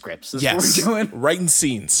fucking scripts. That's what we're doing. Writing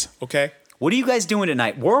scenes, okay? What are you guys doing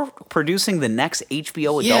tonight? We're producing the next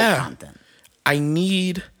HBO adult content. I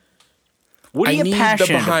need... What are you passionate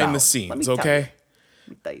the behind about? the scenes, okay? Let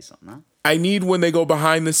me tell you something, huh? I need when they go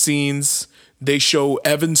behind the scenes, they show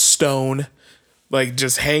Evan Stone, like,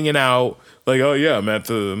 just hanging out. Like, oh yeah, I'm at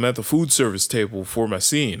the food service table for my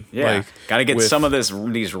scene. Yeah, like, gotta get some of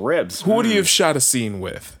these ribs. Who would he have shot a scene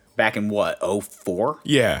with? Back in what, 04?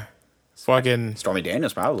 Yeah, fucking Stormy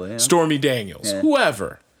Daniels probably. Yeah. Stormy Daniels,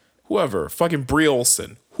 whoever, fucking Brie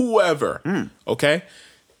Olson, whoever. Okay.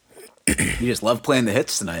 You just love playing the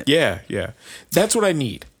hits tonight. Yeah. That's what I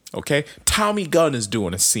need. Okay. Tommy Gunn is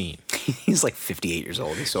doing a scene. He's like 58 years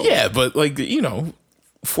old. He's so old. But like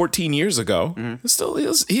 14 years ago, still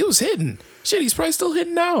he was hitting. Shit, he's probably still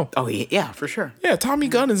hitting now. Oh yeah, for sure. Yeah, Tommy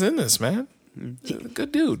Gunn is in this, man.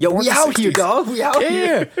 Good dude. Yo, we out here, dog. We out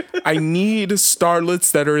here. I need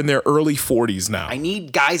starlets that are in their early 40s now. I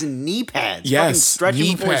need guys in knee pads. Yes, stretching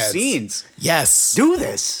knee before pads. scenes. Yes. Do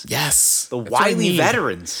this. Yes. The wily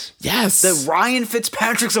veterans. Yes. The Ryan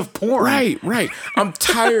Fitzpatricks of porn. Right. I'm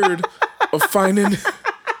tired of finding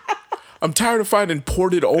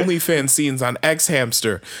ported OnlyFans scenes on X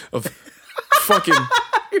Hamster of fucking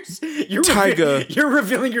Tyga. You're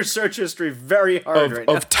revealing your search history very hard right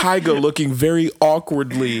now. Of Tyga looking very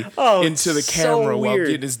awkwardly into the camera while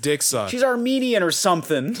getting his dick sucked. She's Armenian or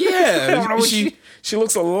something. Yeah, she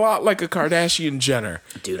looks a lot like a Kardashian Jenner.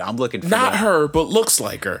 Dude, I'm looking for Not her, but looks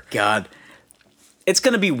like her. God. It's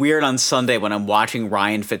going to be weird on Sunday when I'm watching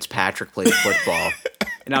Ryan Fitzpatrick play football.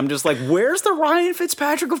 And I'm just like, where's the Ryan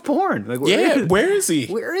Fitzpatrick of porn? Like, where is he?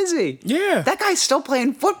 Where is he? Yeah. That guy's still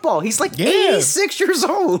playing football. He's like 86 years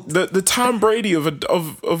old. The Tom Brady of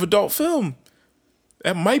adult film.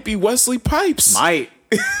 That might be Wesley Pipes. Might.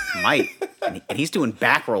 And he's doing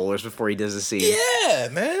back rollers before he does the scene. Yeah,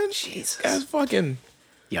 man. Jesus. That's fucking...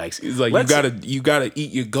 Yikes. He's like, you gotta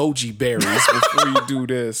eat your goji berries before you do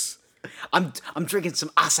this. I'm drinking some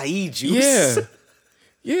acai juice.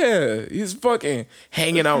 Yeah, he's fucking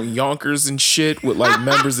hanging out in Yonkers and shit with like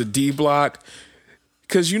members of D Block.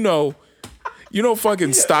 Cause you know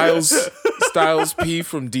fucking Styles P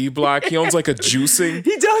from D Block. He owns like a juicing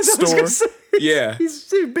store. Yeah. He's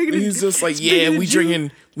big. He's just like, we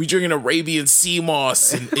drinking Arabian sea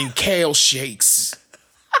moss and kale shakes.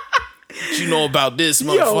 What you know about this,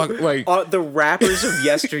 motherfucker? Like the rappers of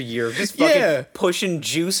yesteryear just fucking pushing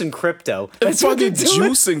Juice and Crypto. That's fucking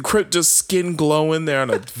Juice and Crypto, just skin glowing. They're on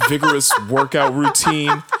a vigorous workout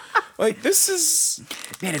routine. Like, this is...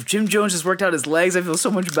 Man, if Jim Jones just worked out his legs, I feel so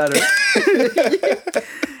much better.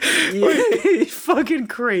 He's fucking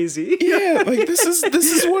crazy. Yeah, like, this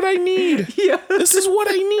is what I need. Yeah. This is what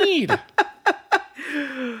I need.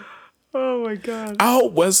 Oh, my God. I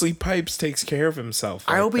hope Wesley Pipes takes care of himself.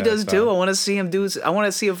 I hope he does, too. I want to see him I want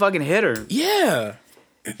to see a fucking hitter. Yeah.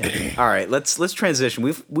 All right, let's transition.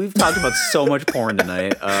 We've talked about so much porn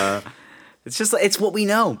tonight. It's just it's what we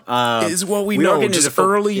know. It's what we know. Just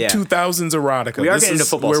early 2000s erotica. We are getting into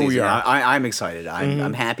football season. We are. I'm excited.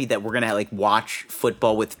 I'm happy that we're gonna watch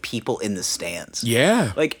football with people in the stands.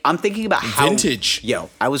 Yeah. Like I'm thinking about vintage.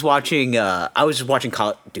 I was watching. I was just watching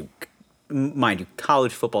college. Dude, mind you,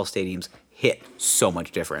 college football stadiums hit so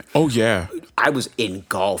much different. Oh yeah. I was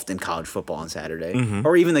engulfed in college football on Saturday,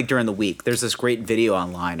 or even like during the week. There's this great video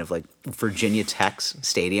online of like Virginia Tech's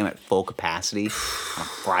stadium at full capacity on a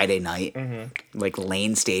Friday night, like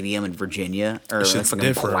Lane Stadium in Virginia, or like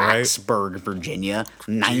fucking Blacksburg, right? Virginia,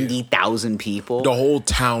 90,000 people. The whole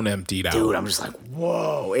town emptied out. Dude, I'm just like,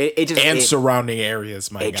 whoa! Surrounding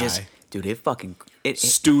areas, my guy. Dude, it fucking.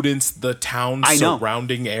 Students, the town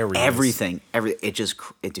surrounding areas, everything.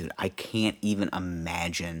 Dude, I can't even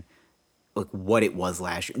imagine like what it was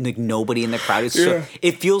last year. Like nobody in the crowd is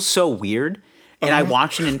it feels so weird. And I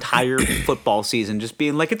watched an entire football season just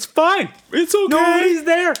being like, it's fine. It's okay. Nobody's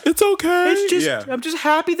there. It's okay. It's just I'm just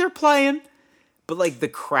happy they're playing. But like the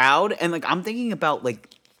crowd, and like I'm thinking about like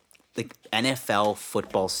NFL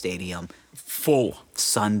football stadium. Full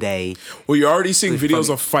Sunday. Well, you're already seeing videos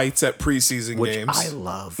of fights at preseason games, which I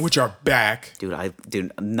love, which are back.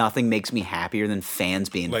 Dude, nothing makes me happier than fans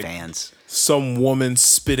being fans. Some woman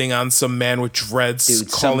spitting on some man with dreads,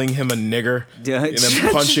 calling him a nigger, and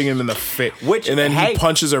then punching him in the face. And then he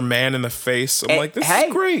punches her man in the face. I'm like, this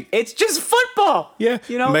is great. It's just football. Yeah,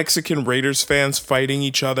 Mexican Raiders fans fighting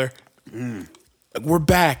each other. We're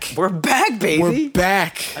back. We're back, baby. We're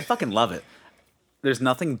back. I fucking love it. There's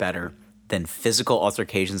nothing better than physical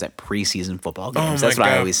altercations at preseason football games. That's what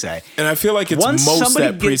I always say. And I feel like it's most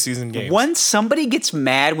at preseason games. Once somebody gets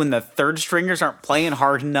mad when the third stringers aren't playing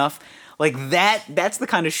hard enough, like that's the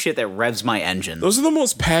kind of shit that revs my engine. Those are the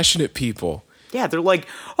most passionate people. Yeah, they're like,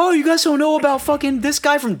 oh, you guys don't know about fucking this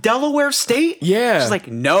guy from Delaware State? Yeah. She's like,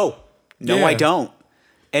 no, I don't.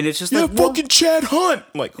 And it's just like, fucking Chad Hunt.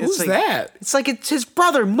 I'm like, who's that? It's like, it's his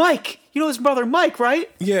brother, Mike. You know his brother, Mike, right?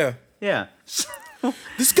 Yeah. Yeah.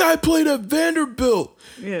 This guy played at Vanderbilt.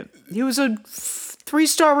 Yeah, he was a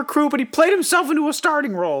 3-star recruit, but he played himself into a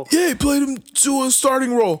starting role. Yeah, he played him to a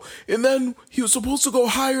starting role. And then he was supposed to go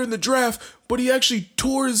higher in the draft, but he actually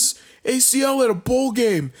tore his ACL at a bowl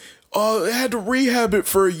game. Had to rehab it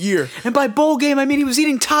for a year. And by bowl game, I mean he was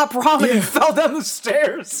eating top ramen and fell down the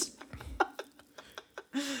stairs.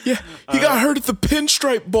 Yeah, he got hurt at the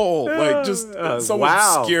Pinstripe Bowl. Like, just so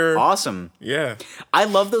obscure. Awesome. Yeah. I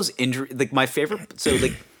love those injuries. Like, my favorite... So,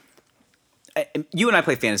 like, you and I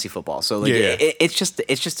play fantasy football. So, like, it's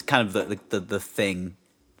just kind of the thing...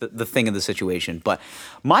 The thing of the situation. But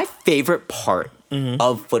my favorite part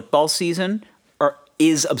of football season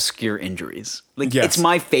is obscure injuries. Like, it's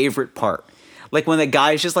my favorite part. Like, when the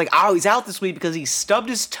guy's just like, oh, he's out this week because he stubbed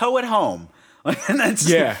his toe at home. And that's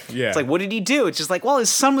It's like, what did he do? It's just like, well,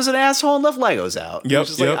 his son was an asshole and left Legos out. Yep.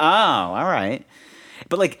 It's just like, oh, all right.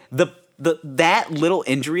 But like that little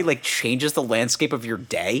injury like changes the landscape of your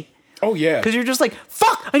day. Oh yeah. Because you're just like,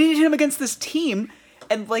 fuck, I need to hit him against this team,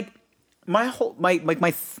 and like my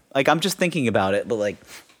I'm just thinking about it, but like,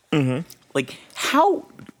 like how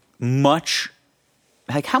much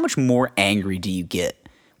more angry do you get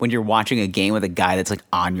when you're watching a game with a guy that's like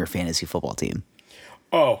on your fantasy football team?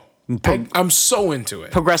 Oh. I'm so into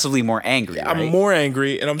it. Progressively more angry. Yeah, right? I'm more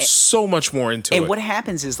angry, and I'm so much more into it. And what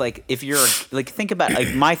happens is, like, if you're like, think about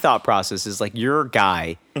like my thought process is like your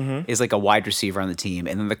guy is like a wide receiver on the team,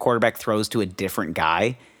 and then the quarterback throws to a different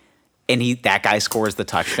guy, and that guy scores the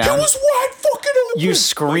touchdown. It was wide fucking open. You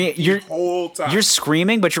scream you're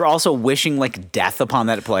screaming, but you're also wishing like death upon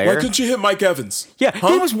that player. Why couldn't you hit Mike Evans? Yeah,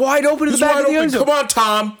 he was wide open in the back of the end zone. Come on,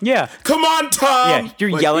 Tom. Yeah, come on, Tom. Yeah,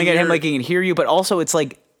 you're yelling at him like he can hear you, but also it's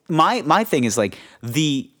like. My thing is like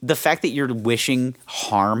the fact that you're wishing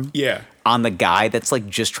harm on the guy that's like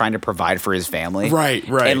just trying to provide for his family. Right.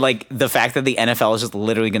 And like the fact that the NFL is just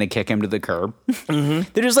literally going to kick him to the curb. They're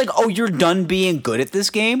just like, oh, you're done being good at this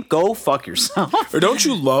game? Go fuck yourself. Or don't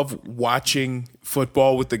you love watching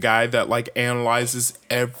football with the guy that like analyzes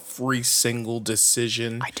every single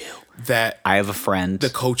decision? I do. That I have a friend. the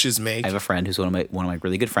coaches make. I have a friend who's one of my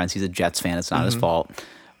really good friends. He's a Jets fan. It's not his fault.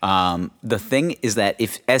 The thing is that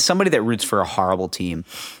if, as somebody that roots for a horrible team,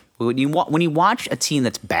 when you watch a team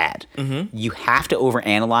that's bad, you have to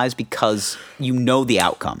overanalyze because you know the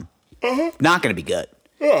outcome. Not going to be good.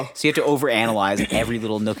 Yeah. So you have to overanalyze every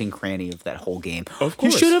little nook and cranny of that whole game. Of You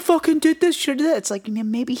course. should have fucking did this, should have that. It's like,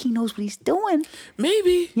 man, maybe he knows what he's doing.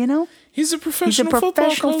 Maybe. You know? He's a professional,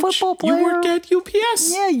 professional football football coach. You work player. at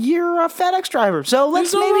UPS. Yeah, you're a FedEx driver. So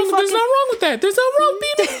let's There's no, maybe wrong, fucking there's nothing wrong with that. There's nothing wrong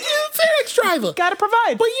being a FedEx driver. gotta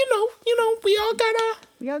provide. But you know, we all got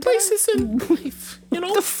our all places in life. You know,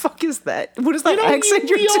 What the fuck is that? What is that you know, accent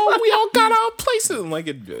you're we doing? all got our places,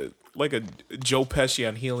 like a Joe Pesci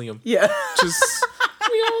on Helium. Yeah. Just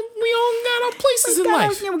we all got our places in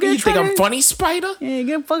life. yeah, we're gonna You think try I'm to- funny, Spider?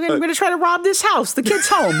 Yeah, we're gonna try to rob this house. The kid's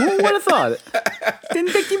home. Who would have thought?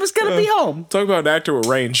 Didn't think he was gonna be home. Talk about an actor with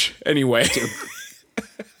range. Anyway.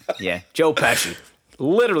 Yeah, Joe Pesci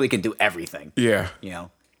literally can do everything. Yeah. You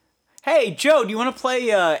know. Hey, Joe, do you want to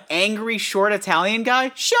play angry short Italian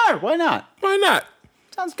guy? Sure, why not? Why not?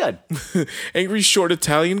 Sounds good. Angry short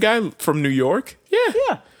Italian guy from New York?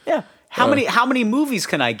 Yeah. Yeah. How many movies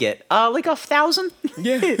can I get? Like 1,000?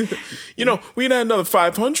 Yeah. You know, we can add another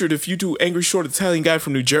 500 if you do angry short Italian guy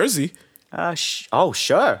from New Jersey.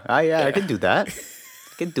 Sure. I can do that.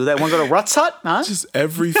 I can do that. Want to go to Rutt's Hut? Huh? Just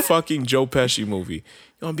every fucking Joe Pesci movie.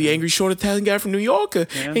 You want to be angry short Italian guy from New York or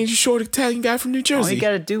angry short Italian guy from New All Jersey? you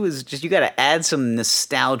gotta do is you gotta add some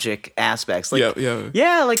nostalgic aspects. Like,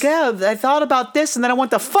 Yeah. I thought about this, and then I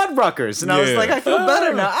went to Fuddruckers, and I was Yeah. like, I feel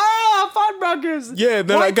better now. Fuddruckers. Yeah,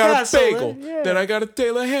 then I White got Castle, a bagel. yeah. Then I got a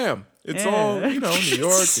Taylor ham. It's Yeah. all, New York,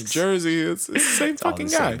 New Jersey. It's the same all fucking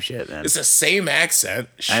the guy. same shit, man. It's the same accent.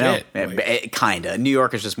 Shit. I know. Like- Kinda. New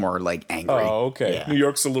York is just more like angry. oh, okay. Yeah. New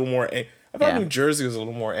York's a little more. I thought Yeah. New Jersey was a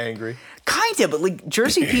little more angry. Kinda, but like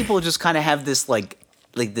Jersey people just kind of have this like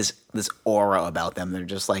this aura about them. They're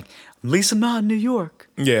just like, at least I'm not in New York.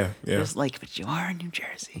 Yeah. Just like, but you are in New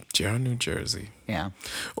Jersey. Yeah, New Jersey. Yeah.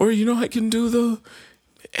 Or I can do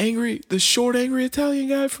the short angry Italian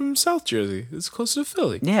guy from South Jersey. It's close to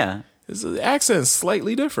Philly. Yeah. The accent's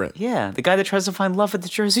slightly different. Yeah. The guy that tries to find love at the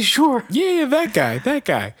Jersey Shore. Yeah, that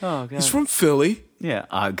guy. Oh, God. He's from Philly. Yeah.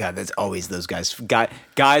 Oh God, that's always those guys.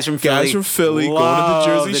 Guys from Philly. Guys from Philly going to the love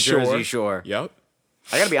Jersey the Shore. Jersey Shore. Yep.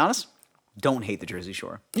 I gotta be honest. Don't hate the Jersey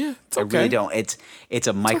Shore. Yeah, it's I okay. really don't. It's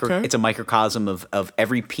a microcosm of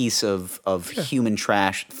every piece of human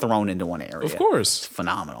trash thrown into one area. Of course. It's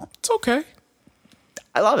phenomenal. It's okay.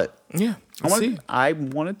 I love it. Yeah. I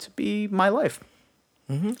want it to be my life.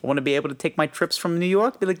 I want to be able to take my trips from New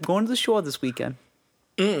York. Be like, going to the shore this weekend.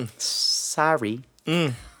 Sorry.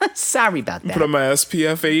 Sorry about that. Put on my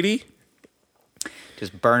SPF 80.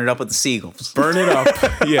 Just burn it up with the seagulls. Burn it up.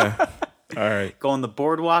 Yeah. All right. Go on the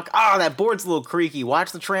boardwalk. Oh, that board's a little creaky.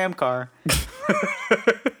 Watch the tram car.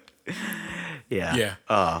 Yeah.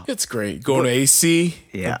 Yeah. It's great. Going to AC.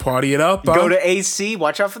 Yeah. And party it up. Go to AC.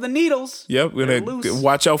 Watch out for the needles. Yep. We're They're going loose. to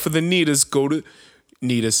watch out for the needles. Go to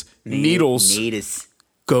Needles. Needles.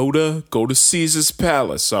 Go to Caesar's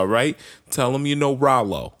Palace. All right. Tell him you know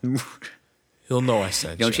Rollo. He'll know I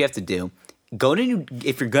said You know what you have to do?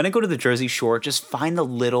 If you're gonna go to the Jersey Shore, just find the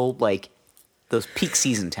little those peak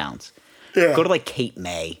season towns. Yeah. Go to Cape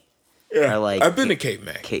May. Yeah. Or I've been to Cape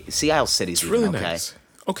May. Sea Isle City's It's really okay. nice.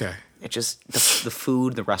 Okay. It just the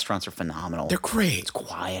food, the restaurants are phenomenal. They're great. It's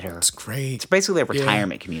quieter. It's great. It's basically a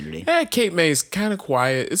retirement community. Cape May is kind of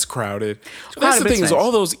quiet. It's crowded. That's crowded, the but thing it's is, nice.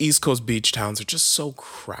 all those East Coast beach towns are just so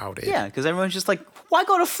crowded. Yeah, because everyone's just like, why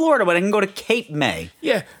go to Florida when I can go to Cape May?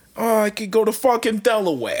 Yeah. Oh, I could go to fucking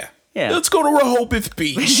Delaware. Yeah. Let's go to Rehoboth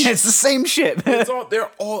Beach. It's the same shit. They're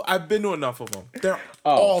all. I've been to enough of them. They're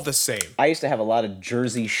all the same. I used to have a lot of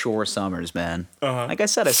Jersey Shore summers, man. Like I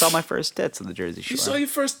said, I saw my first tits on the Jersey Shore. You saw your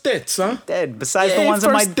first tits, huh? Dead. Besides Yeah, the ones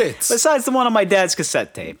on my first tits. besides the one on my dad's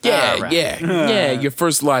cassette tape. Yeah, All right. yeah. Your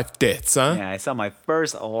first live tits, huh? Yeah, I saw my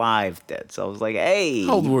first live tits. I was like, hey.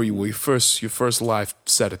 How old were you? Your first live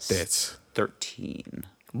set of tits? 13.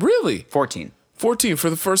 Really? 14. 14 for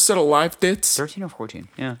the first set of live tits? 13 or 14.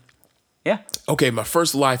 Yeah. Yeah. Okay, my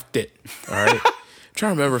first live tit. All right. I'm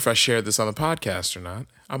trying to remember if I shared this on the podcast or not.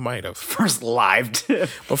 I might have. First live.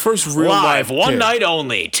 My first real live one tit. night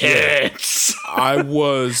only. Tits. I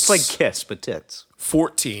was It's like Kiss, but tits.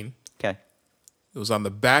 14. Okay. It was on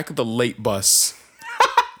the back of the late bus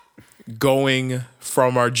going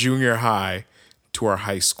from our junior high to our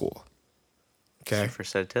high school. Okay.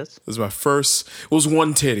 First set of tits? It was my first. It was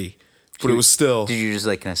one titty, but it was still. Did you just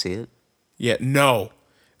like, can I see it? Yeah, no.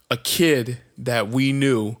 A kid that we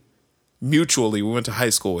knew mutually, we went to high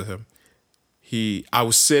school with him. I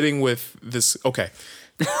was sitting with this. Okay.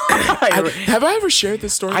 Have I ever shared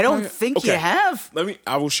this story? I don't think you have.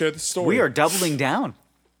 I will share the story. We are doubling down.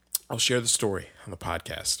 I'll share the story on the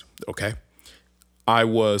podcast. Okay. I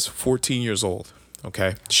was 14 years old.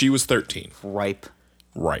 Okay. She was 13. Ripe.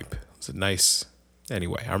 It's a nice.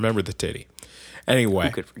 Anyway, I remember the titty. Anyway.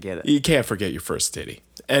 Who could forget it? You can't forget your first titty.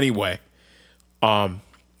 Anyway.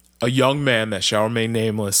 A young man that shall remain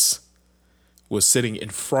nameless was sitting in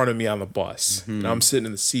front of me on the bus. And I'm sitting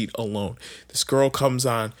in the seat alone. This girl comes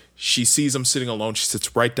on. She sees I'm sitting alone. She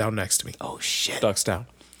sits right down next to me. Oh, shit. Ducks down.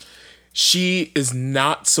 She is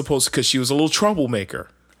not supposed to, because she was a little troublemaker.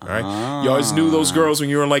 All right. You always knew those girls when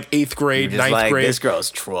you were in like 8th grade, 9th grade. This girl's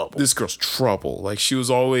trouble. Like she was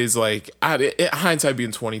always like, hindsight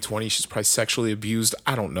being 2020, she's probably sexually abused.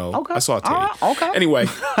 I don't know. Okay. I saw a titty. Okay. Anyway,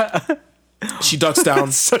 she ducks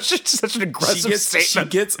down. such an aggressive statement. She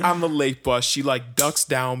gets on the late bus. She like ducks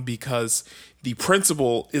down because the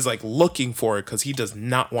principal is like looking for her because he does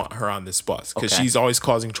not want her on this bus because she's always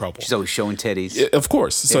causing trouble. She's always showing titties. Yeah, of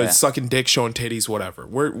course. So it's sucking dick, showing titties, whatever.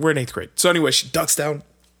 We're in 8th grade. So anyway, she ducks down.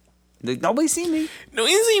 Nobody see me.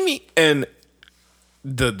 Nobody see me. And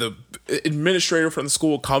the administrator from the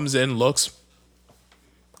school comes in, looks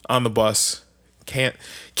on the bus, can't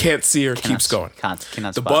see her, keeps going.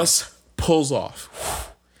 The bus pulls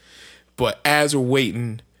off. But as we're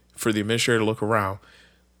waiting for the administrator to look around,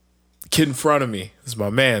 the kid in front of me is my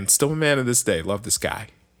man, still my man to this day. Love this guy.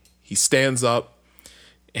 He stands up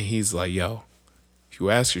and he's like, yo, if you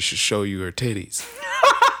ask her, she'll show you her titties.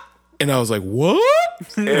 And I was like, what?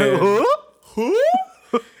 And, who?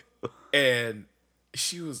 And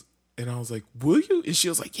I was like, will you? And she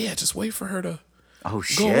was like, yeah, just wait for her to go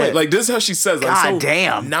shit. Away. Like, this is how she says, like, God so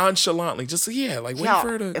damn. nonchalantly, just wait for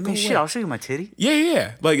her to go away. I'll show you my titty.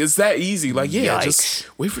 Yeah. Like, it's that easy. Like, just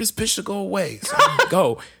wait for this bitch to go away. So I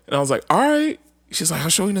go. And I was like, all right. She's like, I'll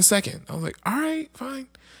show you in a second. I was like, all right, fine.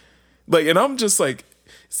 Like, and I'm just like,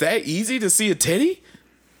 is that easy to see a titty?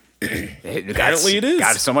 Apparently it is.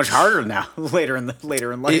 Got so much harder now. later in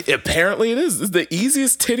life. Apparently it is. It's the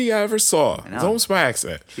easiest titty I ever saw. It's almost by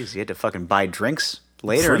accident. Jeez, you had to fucking buy drinks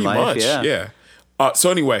later Pretty in life. Much, yeah.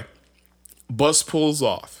 So anyway, bus pulls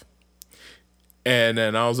off, and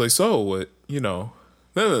then I was like, so what? Then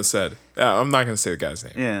it said, I'm not gonna say the guy's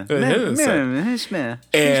name. Yeah.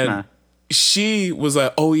 And she was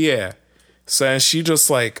like, oh yeah. So she just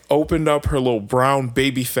like opened up her little brown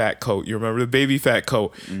baby fat coat. You remember the baby fat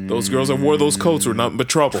coat? Those girls that wore those coats were nothing but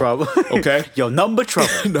trouble. Okay? Yo, nothing but trouble.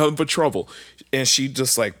 Nothing but trouble. And she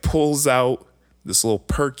just like pulls out this little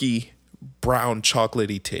perky brown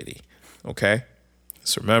chocolatey titty. Okay?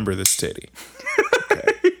 So remember this titty.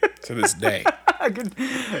 Okay? To this day.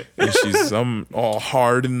 And she's all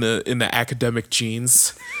hard in the academic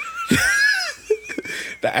jeans.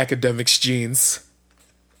 The academics jeans.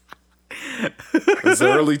 It was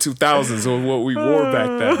the early 2000s was what we wore back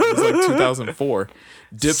then. It was like 2004.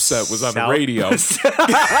 Dipset was on the radio.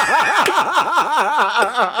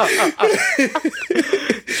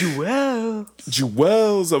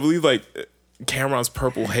 Jewels. I believe like Cameron's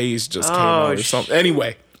Purple Haze just came out or something.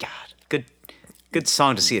 Anyway. God, good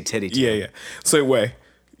song to see a titty to. Yeah. So anyway,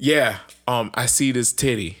 I see this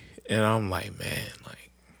titty and I'm like, man, like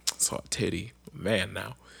I saw a titty. Man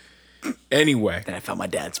now. Anyway. Then I found my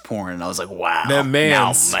dad's porn and I was like, wow. That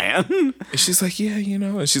man's. Now, man. And she's like, yeah,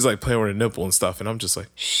 and she's like playing with her nipple and stuff. And I'm just like,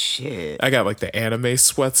 shit. I got like the anime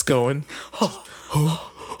sweats going. And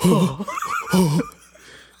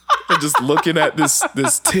just looking at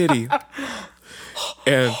this titty.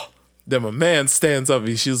 And then my man stands up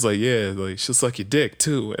and she's like, yeah, like she'll suck your dick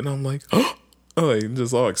too. And I'm like, I'm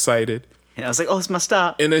just all excited. And I was like, it's my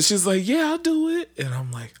stop. And then she's like, yeah, I'll do it. And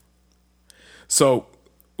I'm like, so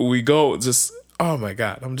we go just, oh my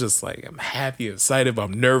God. I'm just like, I'm happy, excited, but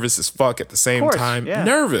I'm nervous as fuck at the same time. Yeah.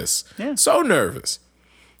 Nervous. Yeah. So nervous.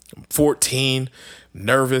 I'm 14,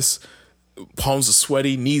 nervous, palms are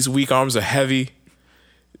sweaty, knees weak, arms are heavy.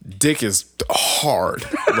 Dick is hard.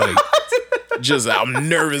 Like, just, I'm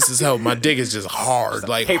nervous as hell. My dick is just hard. Just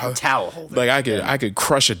like paper towel holder. Like I could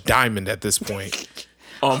crush a diamond at this point.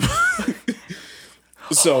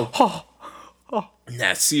 So, and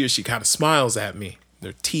I see her, she kind of smiles at me.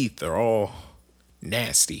 Their teeth are all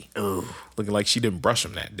nasty. Ooh. Looking like she didn't brush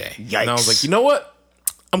them that day. Yikes. And I was like, you know what?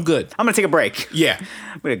 I'm good. I'm going to take a break. Yeah.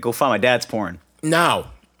 I'm going to go find my dad's porn.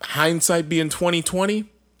 Now, hindsight being 2020,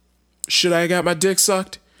 should I have got my dick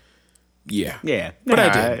sucked? Yeah. Yeah. But I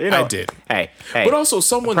Nah, did. you know, I did. Hey. But also,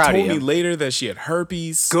 someone proud of told me you. later that she had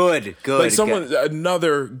herpes. Good. Like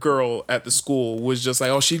another girl at the school was just like,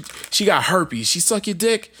 oh, she got herpes. She suck your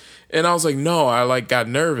dick. And I was like, no, I like got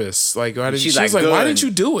nervous. Like, why didn't she was like, why didn't you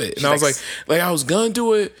do it? And I was like, I was gonna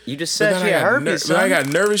do it. You just said she had herpes. Then I got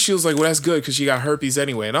nervous. She was like, well, that's good because she got herpes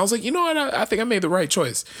anyway. And I was like, you know what? I think I made the right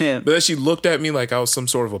choice. Yeah. But then she looked at me like I was some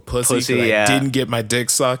sort of a pussy. 'Cause yeah. I didn't get my dick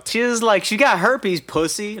sucked. She was like, she got herpes,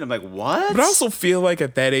 pussy. And I'm like, what? But I also feel like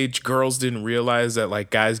at that age, girls didn't realize that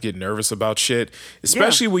like guys get nervous about shit,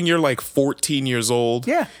 especially when you're like 14 years old.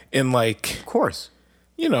 Yeah. And like, Of course.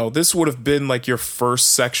 you know, this would have been like your first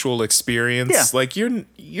sexual experience. Yeah. Like you're in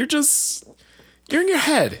your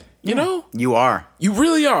head, you know? You are. You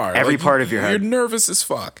really are. Every Like, part of your head. You're nervous as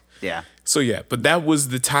fuck. Yeah. So yeah, but that was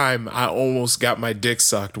the time I almost got my dick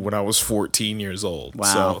sucked when I was 14 years old. Wow.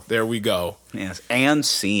 So there we go. Yes. And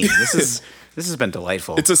scene. This has been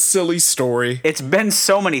delightful. It's a silly story. It's been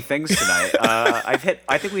so many things tonight. I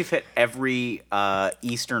think we've hit every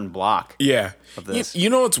Eastern block. Yeah. Of this.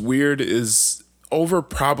 You know what's weird is over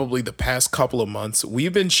probably the past couple of months,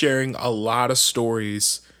 we've been sharing a lot of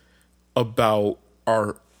stories about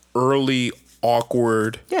our early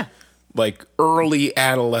awkward, like early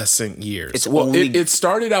adolescent years. It's well, only- it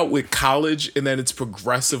started out with college, and then it's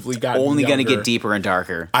progressively gotten Only going to younger. get deeper and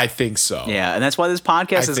darker. I think so. Yeah, and that's why this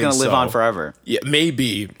podcast is think going to live so. on forever. Yeah,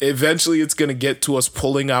 maybe. Eventually, it's going to get to us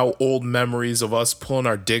pulling out old memories of us pulling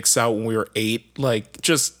our dicks out when we were 8. Like,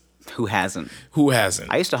 just Who hasn't? who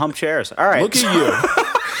hasn't? I used to hump chairs. All right. Look at you.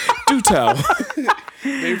 Do tell.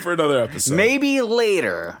 Maybe for another episode. Maybe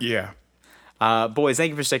later. Yeah. Boys,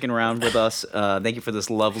 thank you for sticking around with us. Thank you for this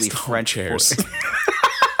lovely French chairs.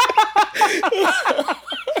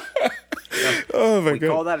 Oh my god. We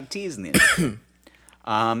call that a tease in the end.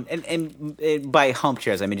 And by hump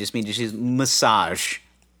chairs, I mean just massage.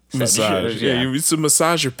 Massage. Yeah, you used to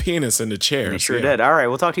massage your penis in the chair. We sure did. All right,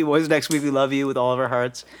 we'll talk to you boys next week. We love you with all of our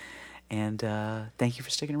hearts. And thank you for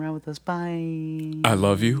sticking around with us. Bye. I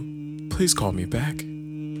love you. Please call me back.